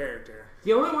different character.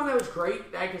 the only one that was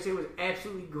great, that I can say was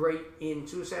absolutely great in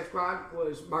Suicide Squad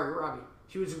was Margot Robbie.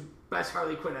 She was the best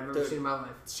Harley Quinn I've ever Dude. seen in my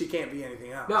life. She can't be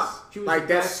anything else. No, she was like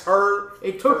the that's best. her.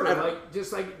 It took her, forever. like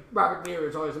just like Robert De Niro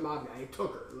is always a mob guy. It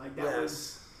took her, like that was.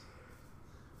 Yes.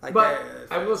 Like But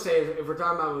that. I will say, if we're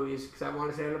talking about movies, because I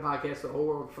want to say it on the podcast, the whole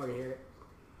world can fucking hear it.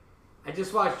 I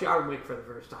just watched John Wick for the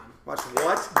first time. Watch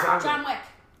what? John Wick.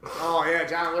 Oh yeah,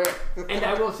 John Wick. And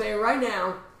I will say right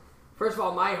now, first of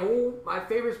all, my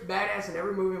favorite badass in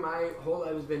every movie my whole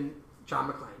life has been John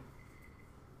McClane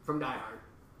from Die Hard.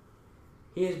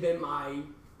 He has been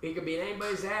he could be in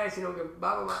anybody's ass, blah,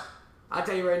 blah, blah. I'll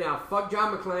tell you right now, fuck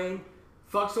John McClane,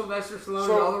 fuck Sylvester Stallone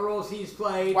So, and all the roles he's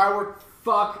played, While we're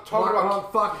fuck talking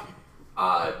about- fuck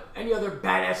any other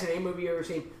badass in any movie you've ever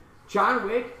seen. John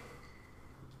Wick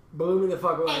blew me the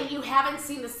fuck away. And you haven't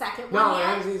seen the second No, one I yet?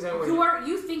 haven't seen the second one yet.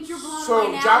 You think you're blown So,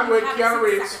 away now? John you Wick, haven't Keanu seen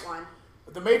the Reeves. second one.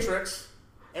 The Matrix,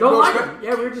 Don't like him.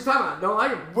 Yeah, we were just talking about it. Don't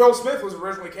like him. Will Smith was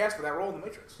originally cast for that role in The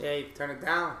Matrix. Yeah, you turn it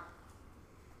down.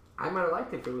 I might have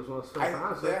liked it if it was Will Smith,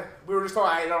 honestly. Yeah, we were just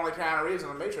talking. I don't like Keanu Reeves in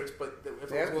The Matrix, but if it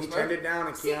was Will he Smith, turned it down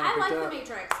and See, Keanu I like picked The up.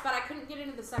 Matrix, but I couldn't get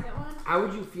into the second one. How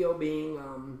would you feel being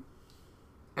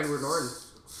Edward Norton?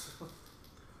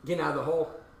 Getting out of the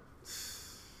hole.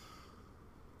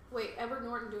 Wait, Edward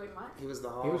Norton doing what? He was the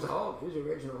Hulk. He was the Hulk. He was the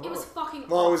original Hulk. It was fucking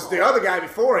Well, it was awful. the other guy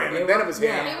before him, and then it was him.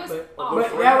 Yeah, It was but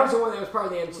awful. that was the one that was part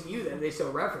of the MCU that they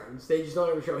still reference. They just don't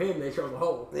ever show him. They show the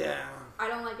Hulk. Yeah. I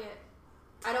don't like it.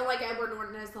 I don't like Edward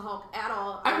Norton as the Hulk at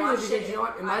all. I really watched did. it. You know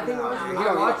what? And my thing was, no, when you I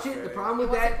don't watched look it, the good. problem It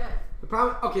with wasn't that, good. the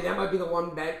problem. Okay, that might be the one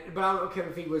bet, but I don't know if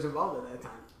Kevin Feige was involved at that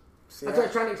time. See, That's what I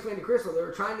was trying to explain to Crystal. They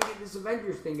were trying to get this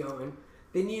Avengers thing going.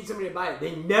 They needed somebody to buy it.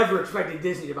 They never expected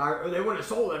Disney to buy it, or they would have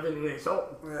sold everything they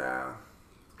sold. Yeah.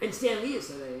 And Stan Lee has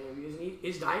said that in interviews, and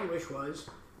his dying wish was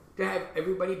to have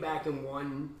everybody back in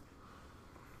one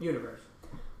universe.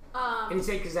 And he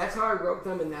said, because that's how I wrote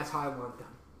them, and that's how I want them.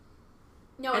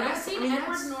 No, And and I've that's- seen I mean,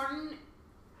 Edward that's- Norton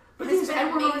But has things been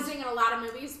Edward Norton- amazing in a lot of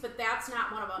movies, but that's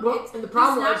not one of them. Well, and the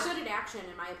problem he's was- not good at action,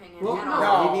 in my opinion, Well, at no.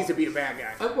 all. No, he needs to be a bad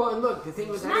guy. Well, and look, the thing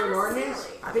with Not Edward Norton is,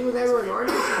 necessarily. I think with Edward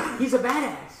Norton is, he's a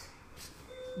badass.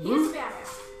 He is a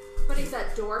badass. But he's a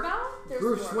doorbell? There's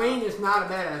Bruce a doorbell. Wayne is not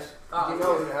a badass. you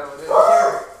know who the hell it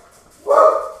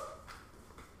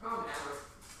Calm down.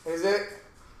 is. Is it?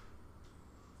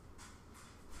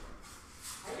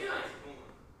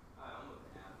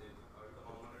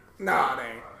 No, it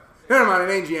ain't. Never mind,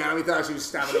 it ain't Gianna. We thought she was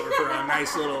stopping over for a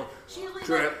nice little She usually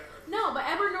trip. No, but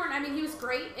Edward Norton, I mean, he was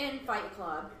great in Fight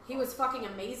Club. He was fucking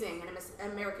amazing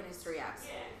in American History X.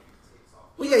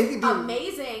 Well, yeah, he can do.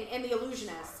 Amazing in The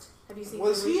Illusionist. Have you seen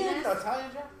Was The he in Illusionist?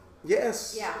 Italian Job?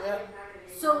 Yes. Yeah.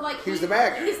 So, like, He was the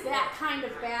bad guy. He's that kind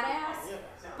of badass,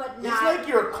 but He's not... like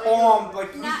your calm,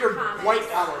 like he's not your comics. white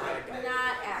collar bad guy.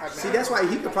 Not action. See, that's why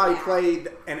he could probably play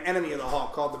an enemy of the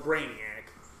Hulk called the Brainiac.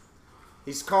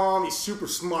 He's calm. He's super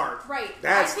smart. Right.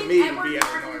 That's I to think me Edward would be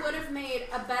Edward Norton Norton. would have made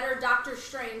a better Doctor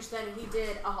Strange than he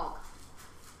did a Hulk.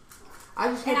 I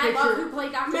just And can't I love picture- who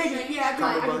played Doctor Maybe, Strange. yeah,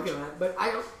 I but- can feel that. But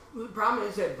I don't. The problem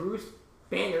is that Bruce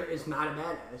Banner is not a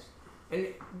badass, and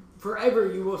forever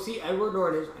you will see Edward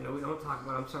Norton. I know we don't talk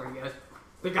about. I'm sorry, guys.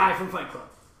 The guy from Fight Club.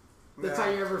 That's Yeah.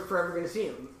 how you're ever forever going to see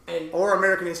him. And Or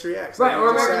American History X. Right,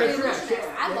 or Like you American said. The History X. Illusionist.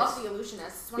 Yeah, I that's- love The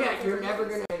Illusionist. It's one of my yeah, you're favorite never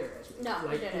movies. going to interest me. No, you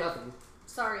like didn't. nothing.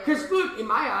 Sorry. Because Edward. look, in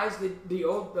my eyes, the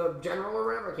old general or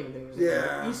whatever, I can't think of his name.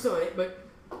 Yeah. He's still in it, but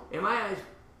in my eyes,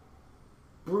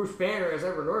 Bruce Banner as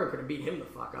Edward Norton could have beat him the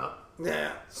fuck up.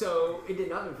 Yeah. So it did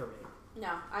nothing for me. No,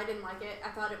 I didn't like it. I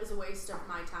thought it was a waste of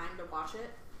my time to watch it.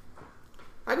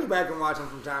 I go back and watch them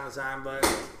from time to time, but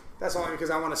that's only because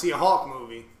I want to see a Hulk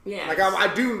movie. Yeah. Like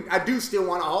I do still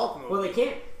want a Hulk movie. Well, they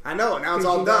can't. I know. Now it's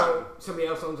 'Cause all you done. know somebody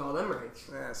else owns all them rights.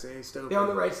 Yeah. See, stupid. They own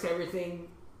the rights to everything.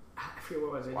 I forget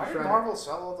what was it. Why Just did read it. Marvel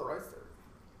sell all the rights there?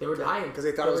 They were dying Because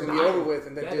they thought it was were gonna be dying. over with,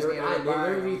 and then yeah, Disney they were ended up dying. They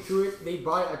buying literally them. threw it. They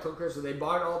bought it. I told Chris, so they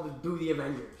bought it all to do the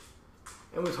Avengers,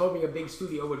 and was hoping a big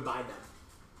studio would buy them.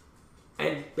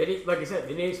 And they didn't, like I said, they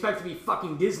didn't expect to be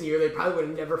fucking Disney, or they probably would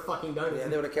have never fucking done it. Yeah,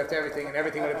 they would have kept everything, and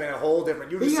everything would have been a whole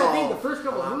different. You But just you gotta saw think, the first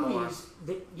couple a lot of more. movies,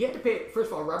 you had to pay.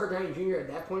 First of all, Robert Downey Jr. at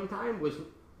that point in time was.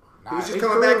 He was just His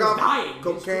coming career back was off dying.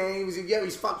 cocaine.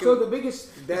 He's fucking. So the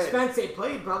biggest dead. expense they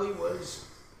played probably was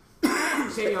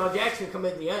Samuel L. Jackson come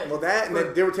at the end. Well, that and But-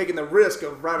 then they were taking the risk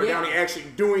of Robert Yeah. Downey actually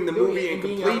doing the movie and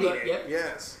being completing able to- it. yep.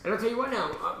 Yes. And I'll tell you what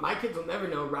now, my kids will never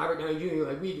know Robert Downey Jr.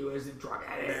 like we do as a drug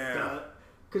addict. Yeah.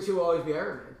 Because he'll always be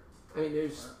Iron Man. I mean,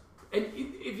 there's... And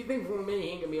if you think for a minute he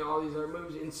ain't going to be in all these other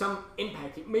movies, in some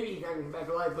impact, maybe he's not going to come back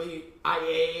to life, but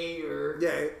IA or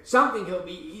Yeah. something he'll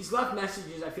be... He's left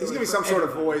messages, I feel He's like, gonna be for some sort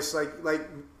of everybody. voice, like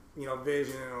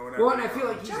Vision or whatever. Well, and I feel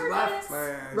like he's Jarvis. left...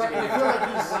 Man, Right, and I feel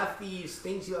like he's left these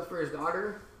things he left for his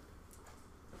daughter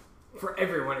for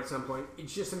everyone at some point.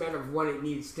 It's just a matter of when it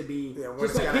needs to be. Yeah, when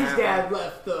just it's like gotta his happen. dad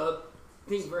left the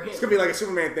thing for him. It's gonna be like a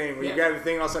Superman thing where Yeah. you got the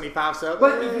thing, all of a sudden he pops up.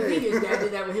 But if you Hey. think his dad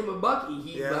did that with him with Bucky,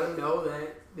 he Yeah. let him know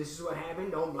that this is what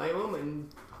happened, don't blame him, and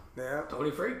Yeah.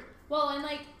 Tony Freak. Well, and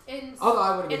like in Although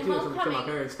I would have in been too from my Homecoming,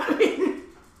 parents. I mean,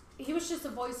 he was just a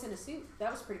voice in a suit.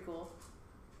 That was pretty cool.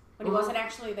 When he wasn't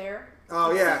actually there. Oh,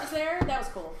 When yeah. he was there. That was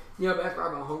cool. you know, best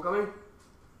part about Homecoming?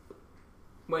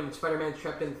 When Spider-Man's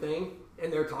trapped in the thing,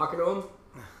 and they're talking to him,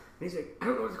 and he's like, I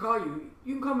don't know what to call you.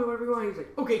 You can call me whatever you want. He's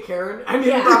like, okay, Karen. I mean,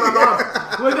 Yeah.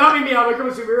 my mom. Without me being able to become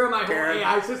a superhero, my whole Karen.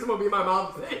 AI system will be my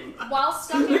mom's thing. While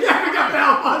stuck We in got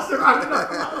Bellbuster running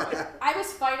up. I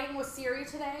was fighting with Siri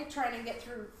today, trying to get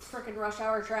through frickin' rush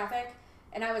hour traffic,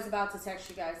 and I was about to text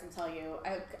you guys and tell you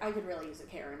I could really use a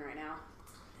Karen right now.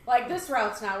 Like, this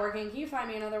route's not working. Can you find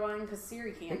me another one? Because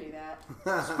Siri can't do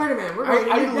that. Spider-Man, we're I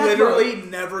going to literally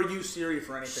never use Siri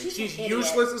for anything. She's an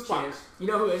useless as fuck. You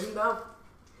know who isn't, though?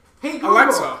 Hey, Google.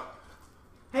 Alexa.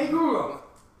 Hey, Google.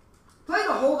 Play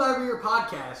the Hold Our Beer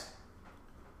podcast.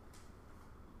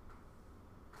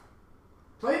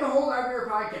 Play the Hold Our Beer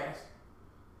podcast.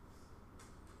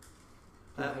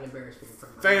 Embarrassing in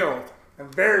front of Failed.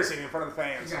 Embarrassing in front of the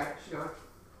fans. You got it. She got it.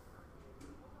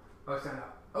 Oh, it's not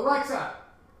out. Alexa.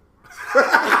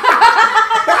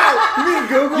 You mean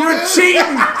Google? You're cheating.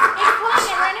 It's playing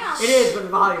it right now. It is, but the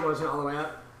volume wasn't all the way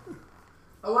up.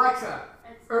 Alexa.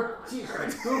 Jesus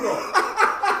Christ. Google.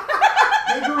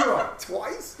 Hey, Google.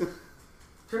 Twice?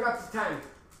 Turn up to 10.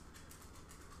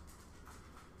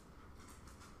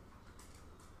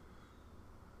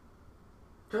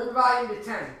 Turn the volume to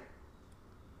 10.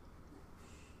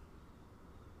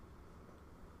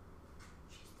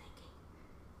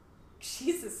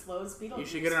 She's as slow as Beetlejuice. You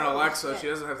should get an Alexa. She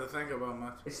doesn't have to think about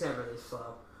much. It's never this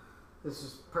slow. This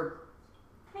is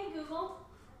Hey Google.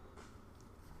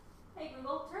 Hey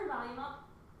Google, turn volume up.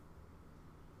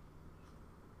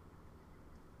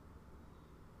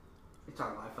 It's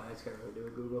on Wi-Fi. It's got nothing to do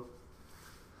with Google.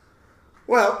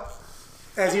 Well,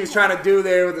 as he was trying to do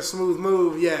there with a smooth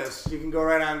move, yes, you can go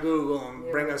right on Google and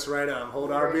bring us right up.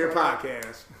 Hold Our Beer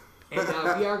podcast. And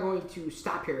we are going to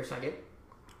stop here a second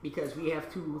because we have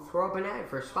to throw up an ad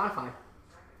for Spotify.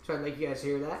 So I'd like you guys to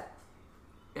hear that.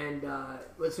 And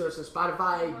listen to us on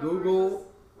Spotify,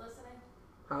 Google. Listening.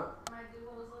 Huh? My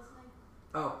Google was listening.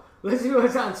 Oh, listen to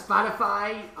us on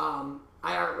Spotify,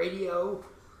 iHeartRadio,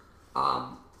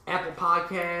 Apple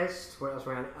Podcasts. What else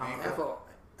we're on? Apple.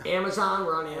 Amazon.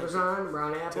 We're on Amazon. We're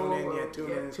on Apple. Tune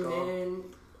in. Tune in.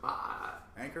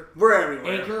 Anchor? We're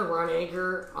everywhere. Anchor. We're on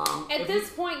Anchor. At this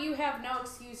point, you have no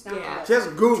excuse not to listen.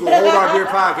 Just Google Hold Our Beer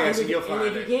podcast and you'll find it.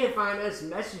 And if you can't find us,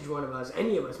 message one of us.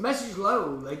 Any of us. Message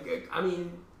low. Like, I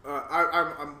mean...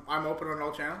 I'm open on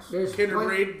all channels. Kindred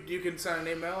Read, you can send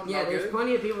an email. Yeah, there's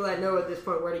plenty of people that know at this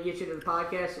point where to get you to the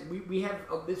podcast. We have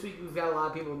this week we've got a lot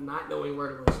of people not knowing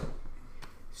where to listen.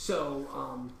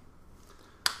 So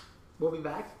we'll be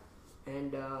back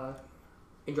and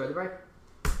enjoy the break.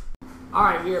 All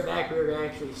right, we are back. We're gonna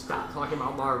actually stop talking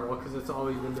about Marvel because it's all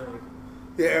we've been doing.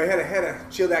 Yeah, we had to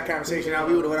chill that conversation out.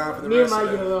 We would have went on for the Me rest and of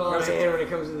Mike it. get a little out of hand when it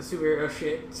comes to the superhero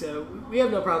shit, so we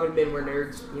have no problem admitting we're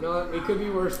nerds. You know what? It could be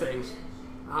worse things.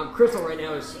 Crystal right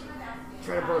now is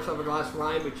trying to pour herself a glass of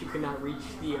wine, but she could not reach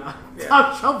the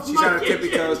top shelf. She's on her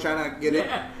tippy toes trying to get it.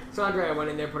 So Andrea went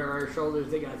in there, put her on her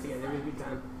shoulders. They got together. It was a good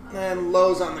time. And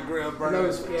Lowe's on the grill, burning.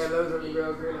 Lowe's on the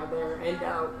grill, out there. And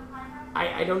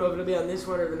I don't know if it'll be on this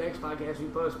one or the next podcast we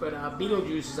post, but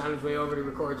Beetlejuice is on his way over to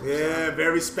record some stuff.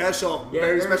 Very special. Yeah,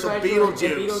 very special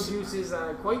Beetlejuice. And Beetlejuice is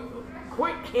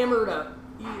quite hammered up.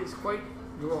 He is quite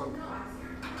drunk.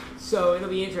 So it'll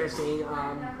be interesting.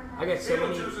 I got so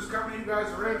many. Beetlejuice is coming. You guys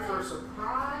are in for a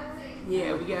surprise.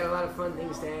 Yeah, we got a lot of fun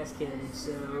things to ask him,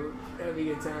 so that'll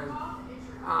be a good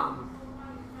time.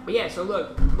 But yeah, so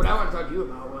look, what I want to talk to you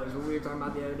about was what we were talking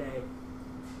about the other day.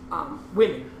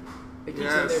 Women. They keep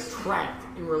saying they're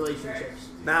trapped in relationships.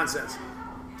 Nonsense.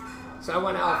 So I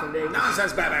went out one day.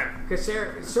 Nonsense, Batman. Because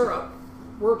Syrup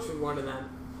works with one of them.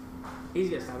 He's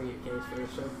going to stop me at case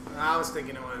first, so. I was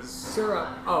thinking it was... Syrup.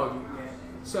 Oh, yeah.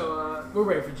 So we're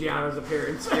waiting for Gianna's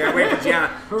appearance. Yeah, waiting for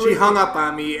Gianna. She hung up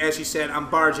on me as she said, I'm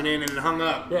barging in, and hung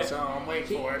up. Yeah. So I'm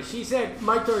waiting for it. She said,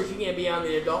 Mike told her she can't be on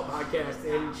the adult podcast,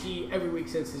 and she, every week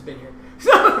since, has been here.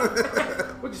 So,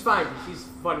 which is fine, because she's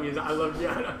funny as I love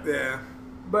Gianna. Yeah.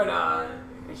 But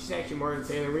she's actually more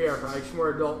insane than we are, probably. She's more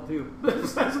adult, too.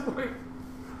 That's the point.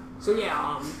 So, yeah,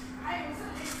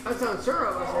 I was telling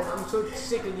Syrup, I said, I'm so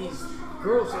sick of these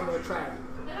girls saying they're trapped.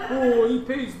 Oh, he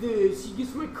pays this, he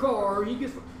gets my car, he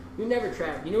gets... You're never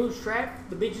trapped. You know who's trapped?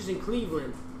 The bitches in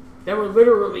Cleveland that were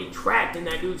literally trapped in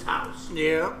that dude's house.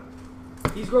 Yeah.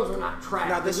 These girls are not trapped.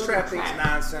 No, this trap thing's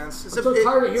nonsense. It's a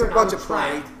bunch of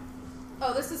pride.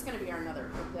 Oh, this is going to be the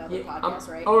other podcast,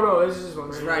 right? Oh, no, this is one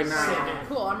right now. Yeah,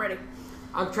 cool, I'm ready.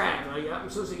 I'm trapped. Like, I'm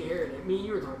so sick of hearing it. Me and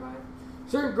you were talking about it.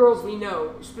 Certain girls we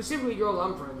know, specifically girls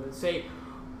I'm friends with, say,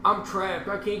 I'm trapped.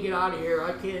 I can't get out of here.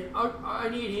 I can't. I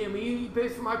need him. He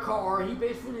pays for my car. He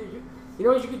pays for the... You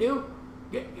know what you can do?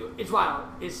 It's wild.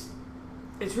 It's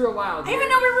real wild. I didn't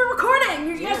know we were recording.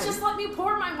 You guys just let me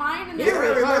pour my wine and we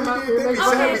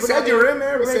said you were in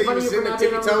there. We said you was in the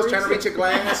tippy toes trying to reach a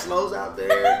glass. Lowe's out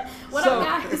there. What up,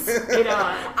 guys?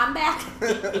 I'm back.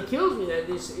 It kills me that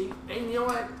this... And you know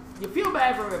what? You feel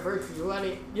bad for them at first because you let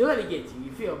it get to you.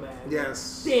 You feel bad.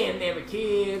 Yes. Damn, they have a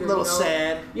kid. Or, a little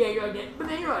sad. Yeah, you're like that. But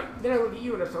then you're like... Then I look at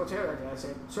you and I told Sarah that. I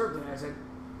said,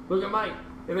 look at Mike.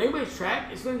 If anybody's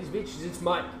trapped, it's none of these bitches. It's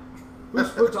Mike. who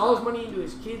puts all his money into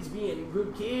his kids being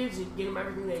good kids and get them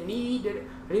everything they need, and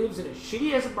he lives in a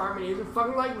shitty ass apartment. He doesn't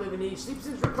fucking like living. He sleeps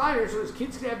in his recliner so his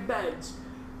kids can have beds,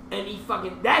 and he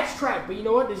fucking that's trapped. But you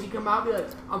know what? Does he come out and be like,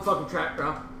 I'm fucking trapped,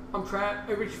 bro? I'm trapped.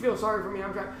 Everybody should feel sorry for me.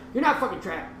 I'm trapped. You're not fucking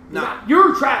trapped.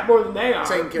 You're trapped more than they are.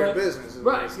 Taking care of business.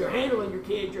 Right. You're handling your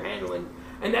kids. You're handling,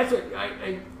 and that's what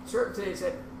I certain today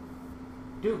said.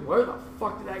 Dude, where the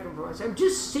fuck did that come from? I said, I'm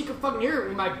just sick of fucking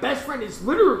hearing it. My best friend is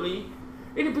literally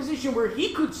in a position where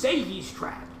he could say he's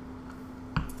trapped.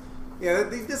 Yeah,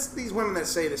 these women that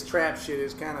say this trap shit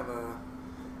is kind of a...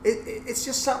 It's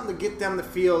just something to get them to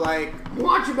feel like... You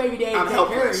want your baby daddy to take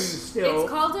care of you still. It's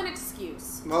called an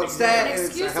excuse. Well, it's that, an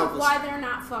excuse of why they're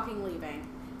not fucking leaving.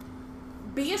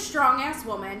 Be a strong-ass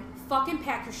woman, fucking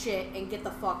pack your shit, and get the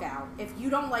fuck out. If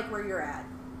you don't like where you're at.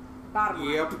 Bottom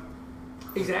line. Yep.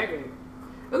 Exactly.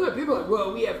 And look, people are like,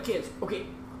 well, we have kids. Okay.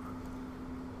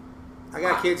 I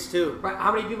got kids too. Right.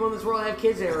 How many people in this world have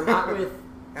kids that are not with...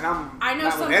 And I know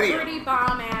some pretty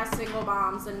bomb-ass single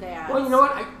moms and dads. Well, you know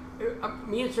what?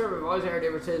 Me and Sarah have always had our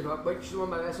differences about which she's one of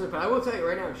my best friends, but I will tell you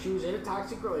right now, she was in a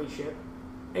toxic relationship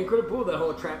and could have pulled that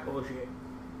whole trap bullshit.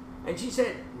 And she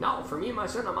said, no, for me and my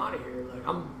son, I'm out of here. Like,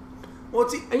 I'm... Well,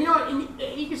 and you know what?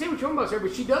 And you can say what you want about her,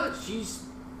 but she does. She's...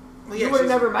 Well, yeah, you would have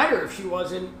never met her if she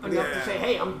wasn't enough to say,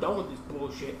 hey, I'm done with this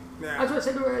bullshit. Yeah. That's what I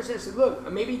said to her. I said,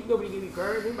 look, maybe nobody gave you credit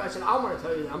or anything, but I said, I want to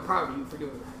tell you that I'm proud of you for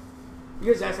doing that.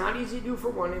 Because that's not easy to do, for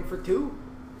one, and for two,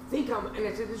 and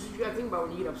I said, this is what you got to think about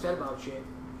when you get upset about shit.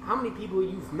 How many people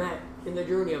you've met in the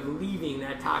journey of leaving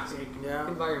that toxic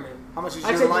environment? How much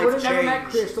has your life life changed? You would have never met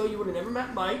changed? Crystal, you would have never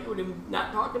met Mike, you would have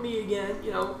not talked to me again,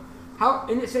 you know. How?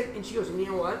 And she goes, you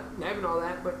know what, and having all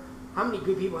that, but how many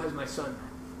good people has my son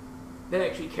met that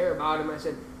actually care about him? I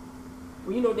said,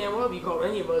 well, you know damn well if you call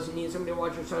any of us and need somebody to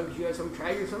watch your son because you have some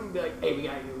tragedy or something, be like, hey, we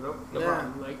got you, no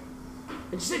problem. Like,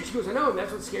 and she goes, I know, and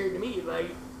that's what's scary to me,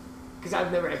 like, because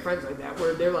I've never had friends like that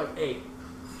where they're like, hey,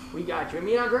 we got you. And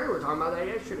me and Andre were talking about that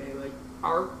yesterday. Like,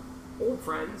 our old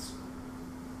friends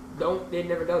they'd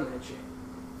never done that shit.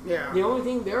 Yeah. The only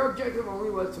thing, their objective only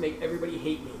was to make everybody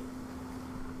hate me.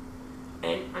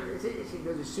 And Andre said, she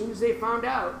goes, as soon as they found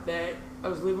out that I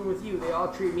was living with you, they all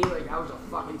treated me like I was a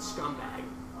fucking scumbag.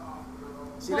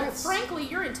 See, well, frankly,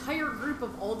 your entire group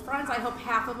of old friends, I hope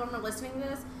half of them are listening to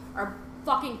this, are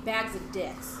fucking bags of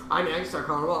dicks. I mean, I can start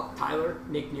calling them all. Tyler,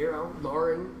 Nick Nero,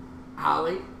 Lauren,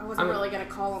 Holly. I wasn't really going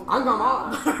to call them. I'm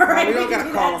calling them all. Right, we don't got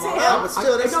to call them all out, but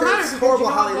still, that's horrible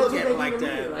how they look at it like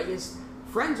that. Like,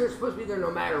 friends are supposed to be there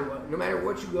no matter what. No matter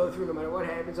what you go through, no matter what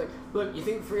happens. Like, look, you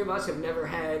think the three of us have never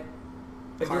had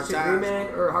a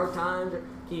disagreement or hard times?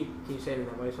 Can you say it in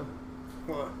that way, son?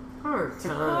 What? Hard times.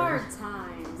 Hard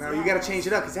times. No, you got to change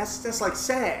it up because that's like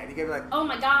sad. You got to be like, oh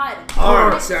my god.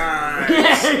 Hard times.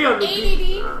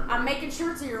 ADD. I'm making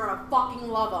sure so you're gonna fucking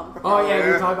love them. Oh yeah,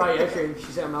 we were talking about it yesterday. And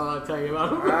she said I'm not allowed to tell you about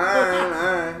them. All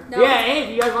right. No. Yeah, hey, if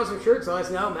you guys want some shirts, let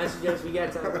us know. Message us. We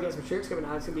got some shirts coming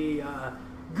out. It's gonna be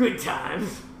good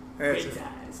times. Good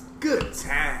times. Good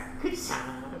times. Good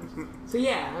times. So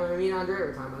yeah, I mean, Andre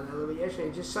were talking about that a little bit yesterday.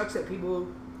 It just sucks that people.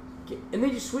 And they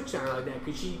just switched on her like that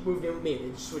because she moved in with me. They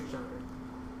just switched on her.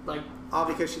 Like, all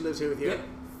because she lives here with you? Yep.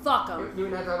 Fuck them. You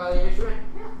and I talk about that yesterday?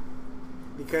 Yeah.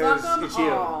 Because it's you.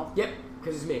 All. Yep,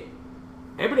 because it's me.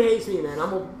 Everybody hates me, man.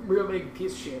 I'm a real big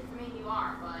piece of shit. I mean, you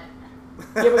are,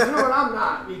 but... Yeah, but you know what? I'm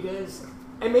not because...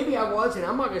 And maybe I was, and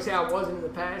I'm not going to say I wasn't in the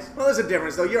past. Well, there's a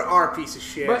difference, though. You're our piece of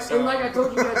shit. But, so. and like I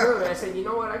told you guys earlier, I said, you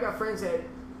know what? I got friends that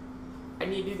I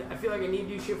need to do. I feel like I need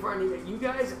to do shit for. I need to, you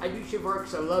guys. I do shit for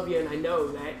because I love you, and I know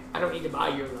that I don't need to buy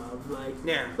your love. Like,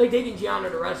 like taking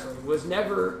Gianna to wrestling was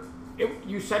never.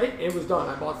 You said it, and it was done.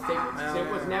 I bought the tickets. It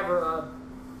was never.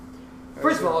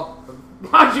 First of all,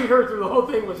 watching her through the whole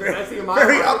thing was the best thing in my life.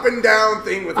 Very up and down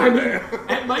thing with her. I mean,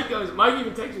 and Mike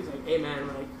even texted me, he's like, "Hey man,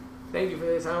 like, thank you for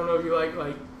this. I don't know if you like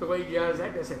the way Gianna's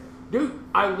acting." I said, "Dude,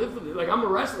 I live for this. Like, I'm a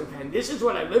wrestling fan. This is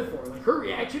what I live for. Like, her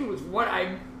reaction was what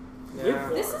I." Yeah.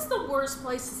 This is the worst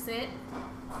place to sit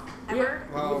ever.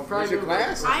 Yeah. Well, where's your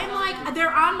glasses? I'm like, they're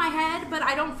on my head, but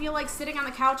I don't feel like sitting on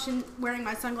the couch and wearing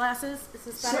my sunglasses. This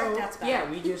is better. So, That's better.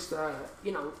 yeah, we just,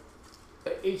 you know,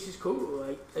 it's just cool.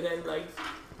 Like, and then, like,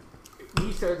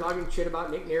 we started talking shit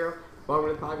about Nick Nero while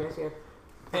we're on the podcast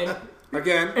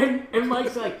again. And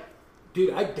Mike's like,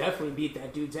 dude, I definitely beat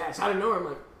that dude's ass. Out of nowhere, I'm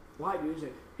like, why, dude? He's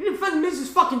like, he didn't fucking miss his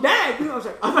fucking dad. You know, I was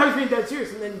like, I thought he was being dead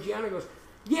serious. And then Gianna goes,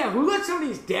 yeah, who let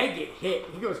somebody's dad get hit?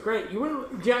 He goes, Grant,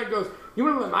 Gianna goes, you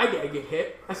wouldn't let my dad get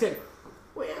hit? I said,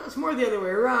 well, it's more the other way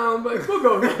around, but we'll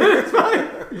go with that. It's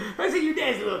fine. I said, your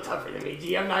dad's a little tougher than me,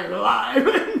 G. I'm not going to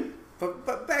lie.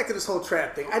 But back to this whole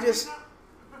trap thing.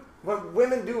 When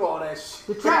women do all that shit.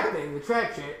 The trap thing, the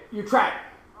trap shit. You're trapped.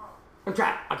 I'm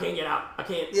trapped. I can't get out. I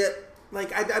can't. Yeah,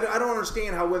 like I don't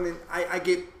understand how women. I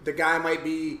get the guy might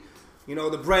be,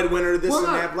 the breadwinner, this and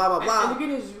that, blah blah blah. And the good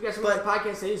news is we got someone on the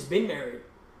podcast that has been married,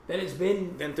 that has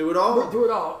been through it all. Through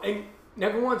it all, and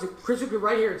never once. Crystal could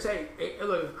write here and say, hey,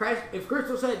 look, if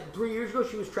Crystal said 3 years ago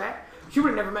she was trapped, she would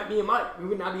have never met me and Mike. We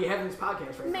would not be having this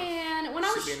podcast right now. Man, when my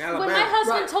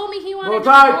husband told me he wanted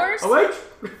divorce,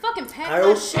 fucking packed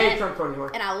my shit,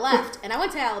 and I left, and I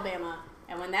went to Alabama.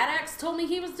 And when that ex told me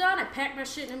he was done, I packed my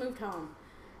shit and moved home.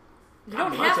 You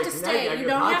don't have to stay. You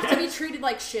don't have to be treated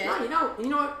like shit. No, you don't. You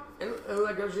know what? And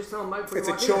like I was just telling Mike, it's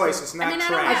a choice. It's not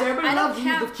trash. Everybody loves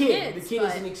you, the kid. The kid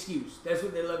is an excuse. That's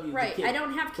what they love you, the kid. I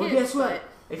don't have kids. Well, guess what?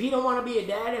 If you don't want to be a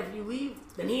dad after you leave,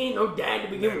 then he ain't no dad to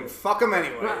begin with. Fuck him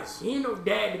anyways. Right. He ain't no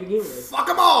dad to begin with. Fuck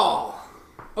them all.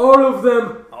 All of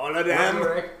them. All of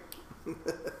them.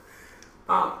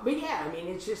 But yeah, I mean,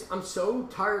 it's just, I'm so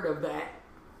tired of that.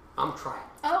 I'm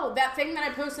trapped. Oh, that thing that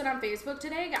I posted on Facebook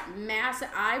today got massive.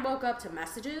 I woke up to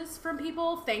messages from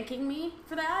people thanking me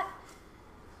for that.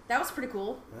 That was pretty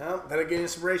cool. Well, that'll get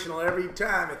inspirational every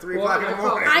time at 3 o'clock in the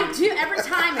morning. I do every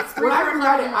time. It's 3 o'clock in the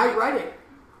morning. I read it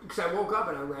because I woke up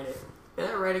and I read it. And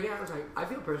I read it again. I was like, I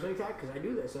feel personally attacked because I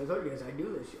do this. And I told you guys I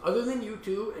do this. Other than you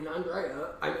two and Andrea,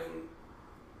 I mean,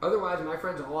 otherwise my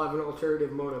friends all have an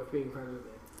alternative mode of being friends with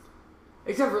me.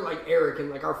 Except for like Eric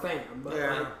and like our fam. But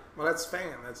yeah. Well, that's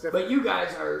fam. That's different. But you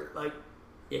guys are like,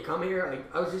 you come here.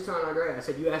 Like I was just telling Andrea, I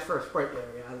said, you asked for a Sprite the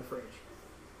other day out of the fridge.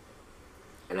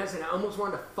 And I said, I almost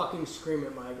wanted to fucking scream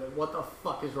at Mike, like, what the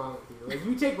fuck is wrong with you? Like,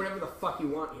 you take whatever the fuck you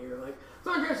want here. Like,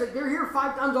 so Andrea said, they're here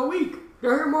 5 times a week.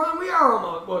 They're here more than we are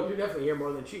almost. Well, you're definitely here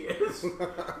more than she is.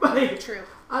 But like, true.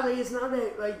 I was like, it's not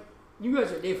that, like, you guys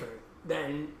are different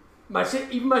than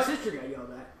even my sister got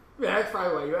yelled at. Yeah, that's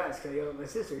probably why you asked, because I yelled at my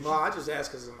sister. Well, I just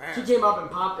asked because of that. She came up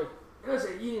and popped it. And I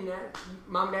said, you didn't ask?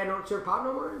 Mom and Dad don't serve pop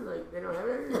no more? Like, they don't have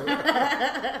it anymore?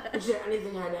 And she said,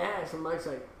 anything I had to ask. And Mike's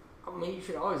like, I mean, you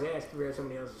should always ask if you're at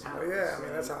somebody else's house. Yeah, I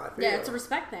mean, that's how I feel. Yeah, it's a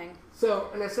respect thing. So,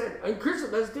 and I said, and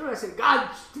Crystal does it too. I said, God,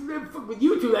 with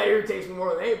you two, that irritates me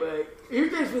more than anybody. It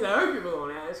irritates me that other people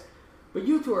don't ask. But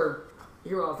you two are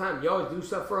here all the time. You always do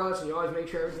stuff for us, and you always make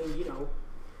sure everything,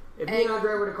 If me and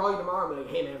Andre were to call you tomorrow and be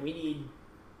like, hey, man, we need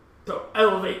to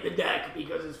elevate the deck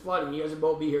because it's flooding. You guys will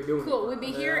both be here doing it. Cool, we'd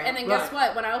be here, and then guess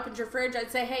what? When I opened your fridge,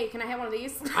 I'd say, hey, can I have one of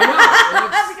these? I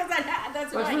know. Because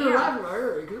that's what I am.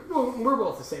 am. We're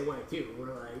both the same way, too.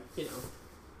 We're like,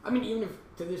 I mean, even if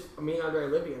to this, me and Andre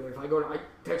live together, if I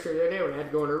text her the other day when I had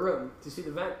to go in her room to see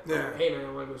the vent. Yeah. I'm like, hey, man,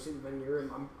 I want to go see the vent in your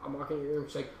room. I'm walking in your room.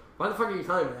 She's like, why the fuck are you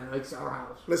telling me that? Like, it's our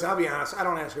house. Listen, I'll be honest. I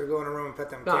don't ask her to go in a room and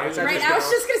pet them No, cats. Right, I was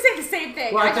just going to say the same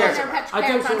thing. Well, I don't never pet your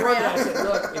cats, I said,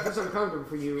 look, if it's uncomfortable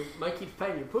for you, Mike keeps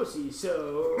petting your pussy,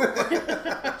 so...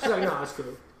 She's like, no, that's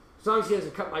cool. As long as he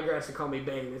doesn't cut my grass and call me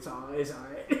babe, it's all right.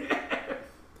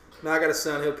 Now I got a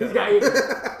son, he'll cut.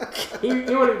 He won't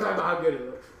even talk about how good it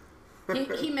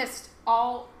looks. He missed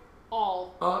all.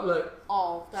 Look.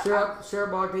 All.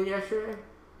 Sarah walked in yesterday,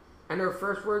 and her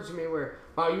first words to me were,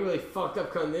 wow, you really fucked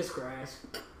up cutting this grass.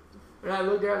 And I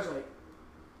looked at her, I was like,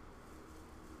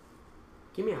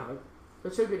 give me a hug.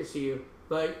 It's so good to see you.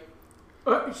 Like,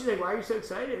 she's like, why are you so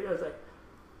excited? And I was like,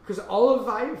 because all of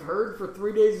I've heard for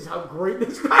 3 days is how great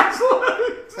this grass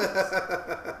looks.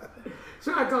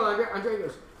 So I told Andre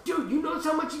goes, dude, you notice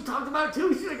how much you talked about it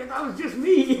too? She's like, I thought it was just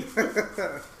me.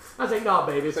 I was like, no,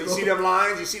 baby. So you see them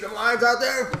lines? You see them lines out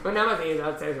there? But now my thing is, I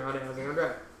was texting her all day. I was like,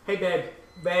 Andre, hey,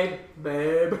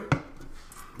 babe.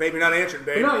 Babe, you're not answering,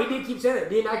 babe. But no, he did keep saying it.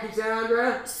 Did he not keep saying it,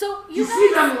 Andrea? So you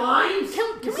see them lines?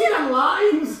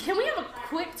 Can we have a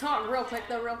quick talk, real quick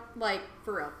though,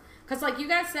 for real? Because like you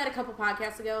guys said a couple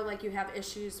podcasts ago, like you have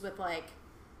issues with like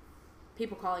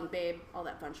people calling babe, all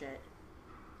that fun shit.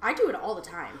 I do it all the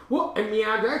time. Well, and me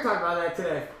and Andrea talked about that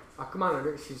today. Oh, come on,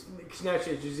 Andrea. She's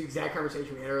just the exact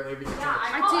conversation we had earlier. Yeah,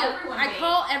 I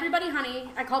call everybody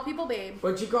honey. I call people babe.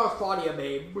 When she calls Claudia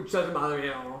babe, which doesn't bother me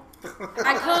at all.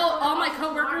 I call all my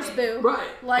coworkers boo. Right.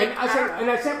 Like, and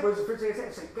I said, was the first thing I said?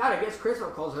 I said, God, I guess Chris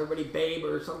calls everybody babe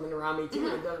or something around me too.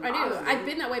 Mm-hmm. It doesn't I bother do. me. I've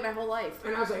been that way my whole life.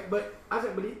 And I was like, but I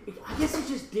guess it's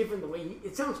just different the way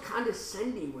it sounds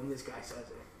condescending when this guy says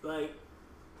it. Like,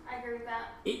 I agree with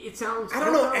that. It sounds. I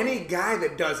don't know any guy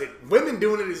that does it. Women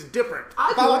doing it is different.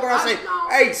 I if I walk around and say,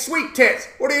 "Hey, sweet tits,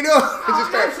 what are you doing?"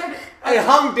 Hey,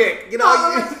 hung dick. You know.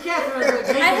 Like to Catherine, I'd be like,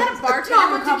 hey, I had a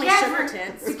bartender who called me sugar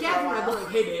tits. To Catherine, I'd be like,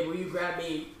 hey, babe, will you grab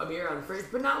me a beer on the fridge?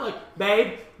 But not like,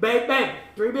 babe.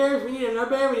 3 beers. We need another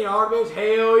beer. We need all the beers.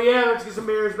 Hell yeah, let's get some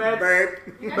beers, babe. Babe.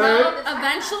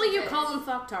 Eventually, you call them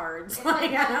fucktards. It's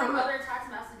like other text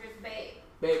messages,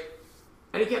 babe.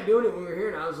 And he kept doing it when we were here,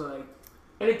 and I was like.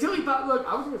 And until he thought, look,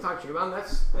 I was going to talk to you about him.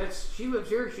 That's she lives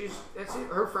here. That's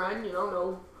her friend,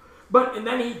 no And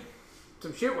then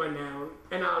some shit went down,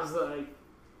 and I was like,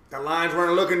 the lines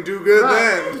weren't looking too good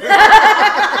then. And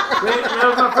that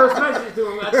was my first message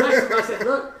to him. I texted him, I said,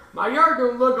 look, my yard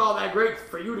don't look all that great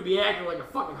for you to be acting like a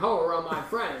fucking hoe around my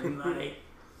friend. Like,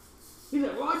 he's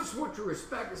like, well, I just want your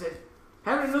respect. I said,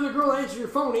 having another girl answer your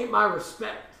phone ain't my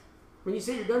respect. When you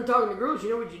say you're done talking to girls, you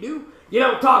know what you do? You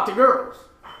don't talk to girls.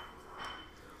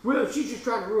 Well, she's just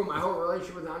trying to ruin my whole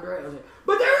relationship with Andre. I was like,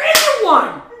 but there isn't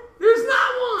one! There's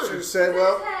not one! Should have said,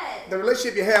 well, the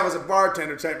relationship you had was a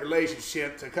bartender type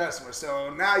relationship to customer.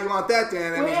 So now you want that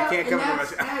then, that means you can't come to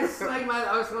the that's like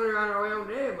I was wondering around our way home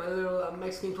day, my little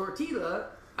Mexican tortilla.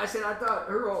 I said I thought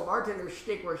her old bartender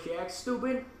shtick where she acts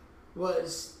stupid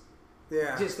was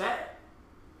just that.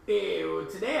 Ew,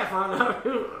 today I found out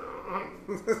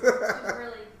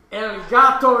Really? El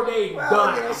Gato de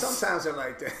Well, sometimes they're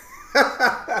like that.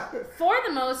 For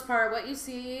the most part, what you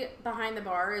see behind the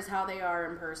bar is how they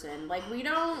are in person. Like, we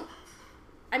don't...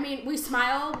 I mean, we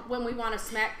smile when we want to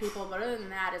smack people, but other than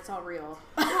that, it's all real.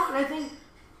 And I think...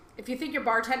 If you think your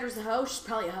bartender's a hoe, she's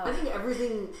probably a hoe. I think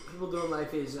everything people do in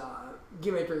life is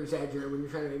gimmick or exaggerate when you're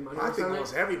trying to make money. I think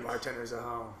almost every bartender's a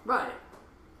hoe. Right.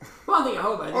 Well, I think a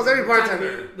hoe, but almost every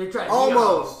bartender. They're trying to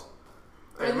almost.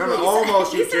 Be remember,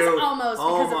 almost you he says almost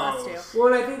because of us, too.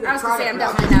 Well, I think I was going to say, I'm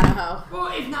definitely not a hoe.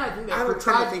 Well, if not, I think they I don't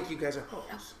tend to think you guys are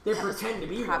hoes. They pretend to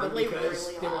be probably one because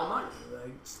really they want money.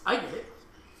 Like, I get it.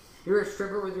 You're a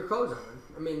stripper with your clothes on.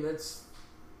 I mean, that's...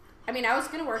 I mean, I was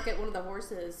going to work at one of the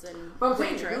horses and but I'm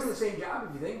saying waitress. you're doing the same job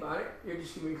if you think about it. You're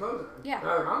just keeping clothes on. Yeah.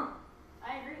 Not wrong.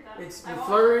 I agree with that. It's you're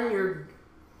flirting, you're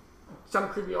some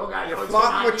creepy old guy. You're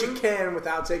flaunting what you can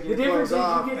without taking your clothes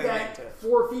off. The difference is you get that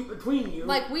 4 feet between you.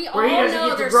 Like, we all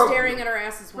know they're staring at our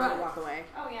asses when we walk away.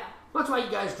 Oh, yeah. That's why you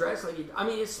guys dress like you... I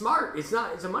mean, it's smart. It's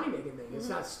a money-making thing. It's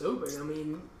not stupid. I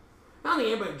mean, I don't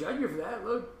think anybody judge you for that.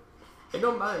 Look, it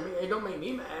don't bother me. It don't make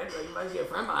me mad. Like, if I see a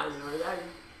friend behind me like that,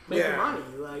 make your money.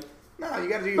 Like... No, you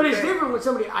gotta do your But it's thing. different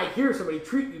when I hear somebody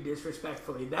treat you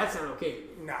disrespectfully. That's not okay to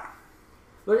me. Nah.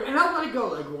 Like, and I'll let it go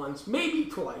like once, maybe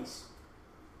twice.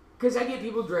 Because I get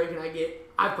people drink and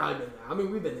I've probably been there. I mean,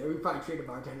 we've been there. We probably treated a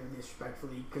bartender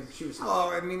disrespectfully because she was hot.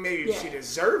 Oh, I mean, maybe she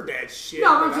deserved that shit.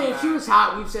 No, I'm saying if she was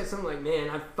hot, we've said something like,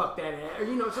 man, I fucked that ass.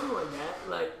 Or, something like that.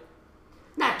 Like,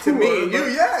 not to me her, and you,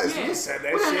 yes. You said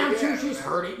that shit. I'm sure she's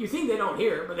heard it. You think they don't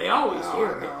hear it, but they always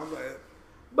hear it.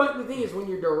 But the thing is, when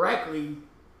you're directly...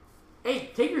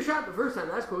 Hey, take your shot the first time.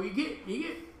 That's cool. You get.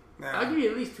 I'll give you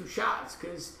at least 2 shots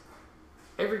because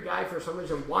every guy for some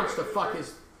reason wants to fuck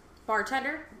his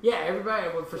bartender. Yeah, everybody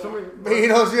for some reason.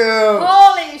 Beetlejuice.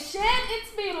 Holy shit!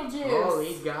 It's Beetlejuice.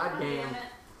 Holy goddamn!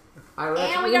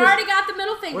 And we already got the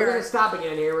middle finger. We're gonna stop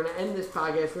again here. We're gonna end this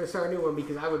podcast. We're gonna start a new one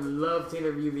because I would love to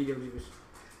interview Beetlejuice.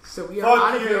 So we are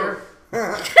out of here.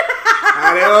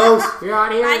 Adios. We're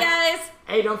out of here. Bye, guys.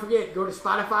 Hey, don't forget, go to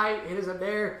Spotify, hit us up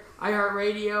there,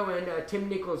 iHeartRadio, and Tim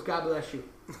Nichols. God bless you.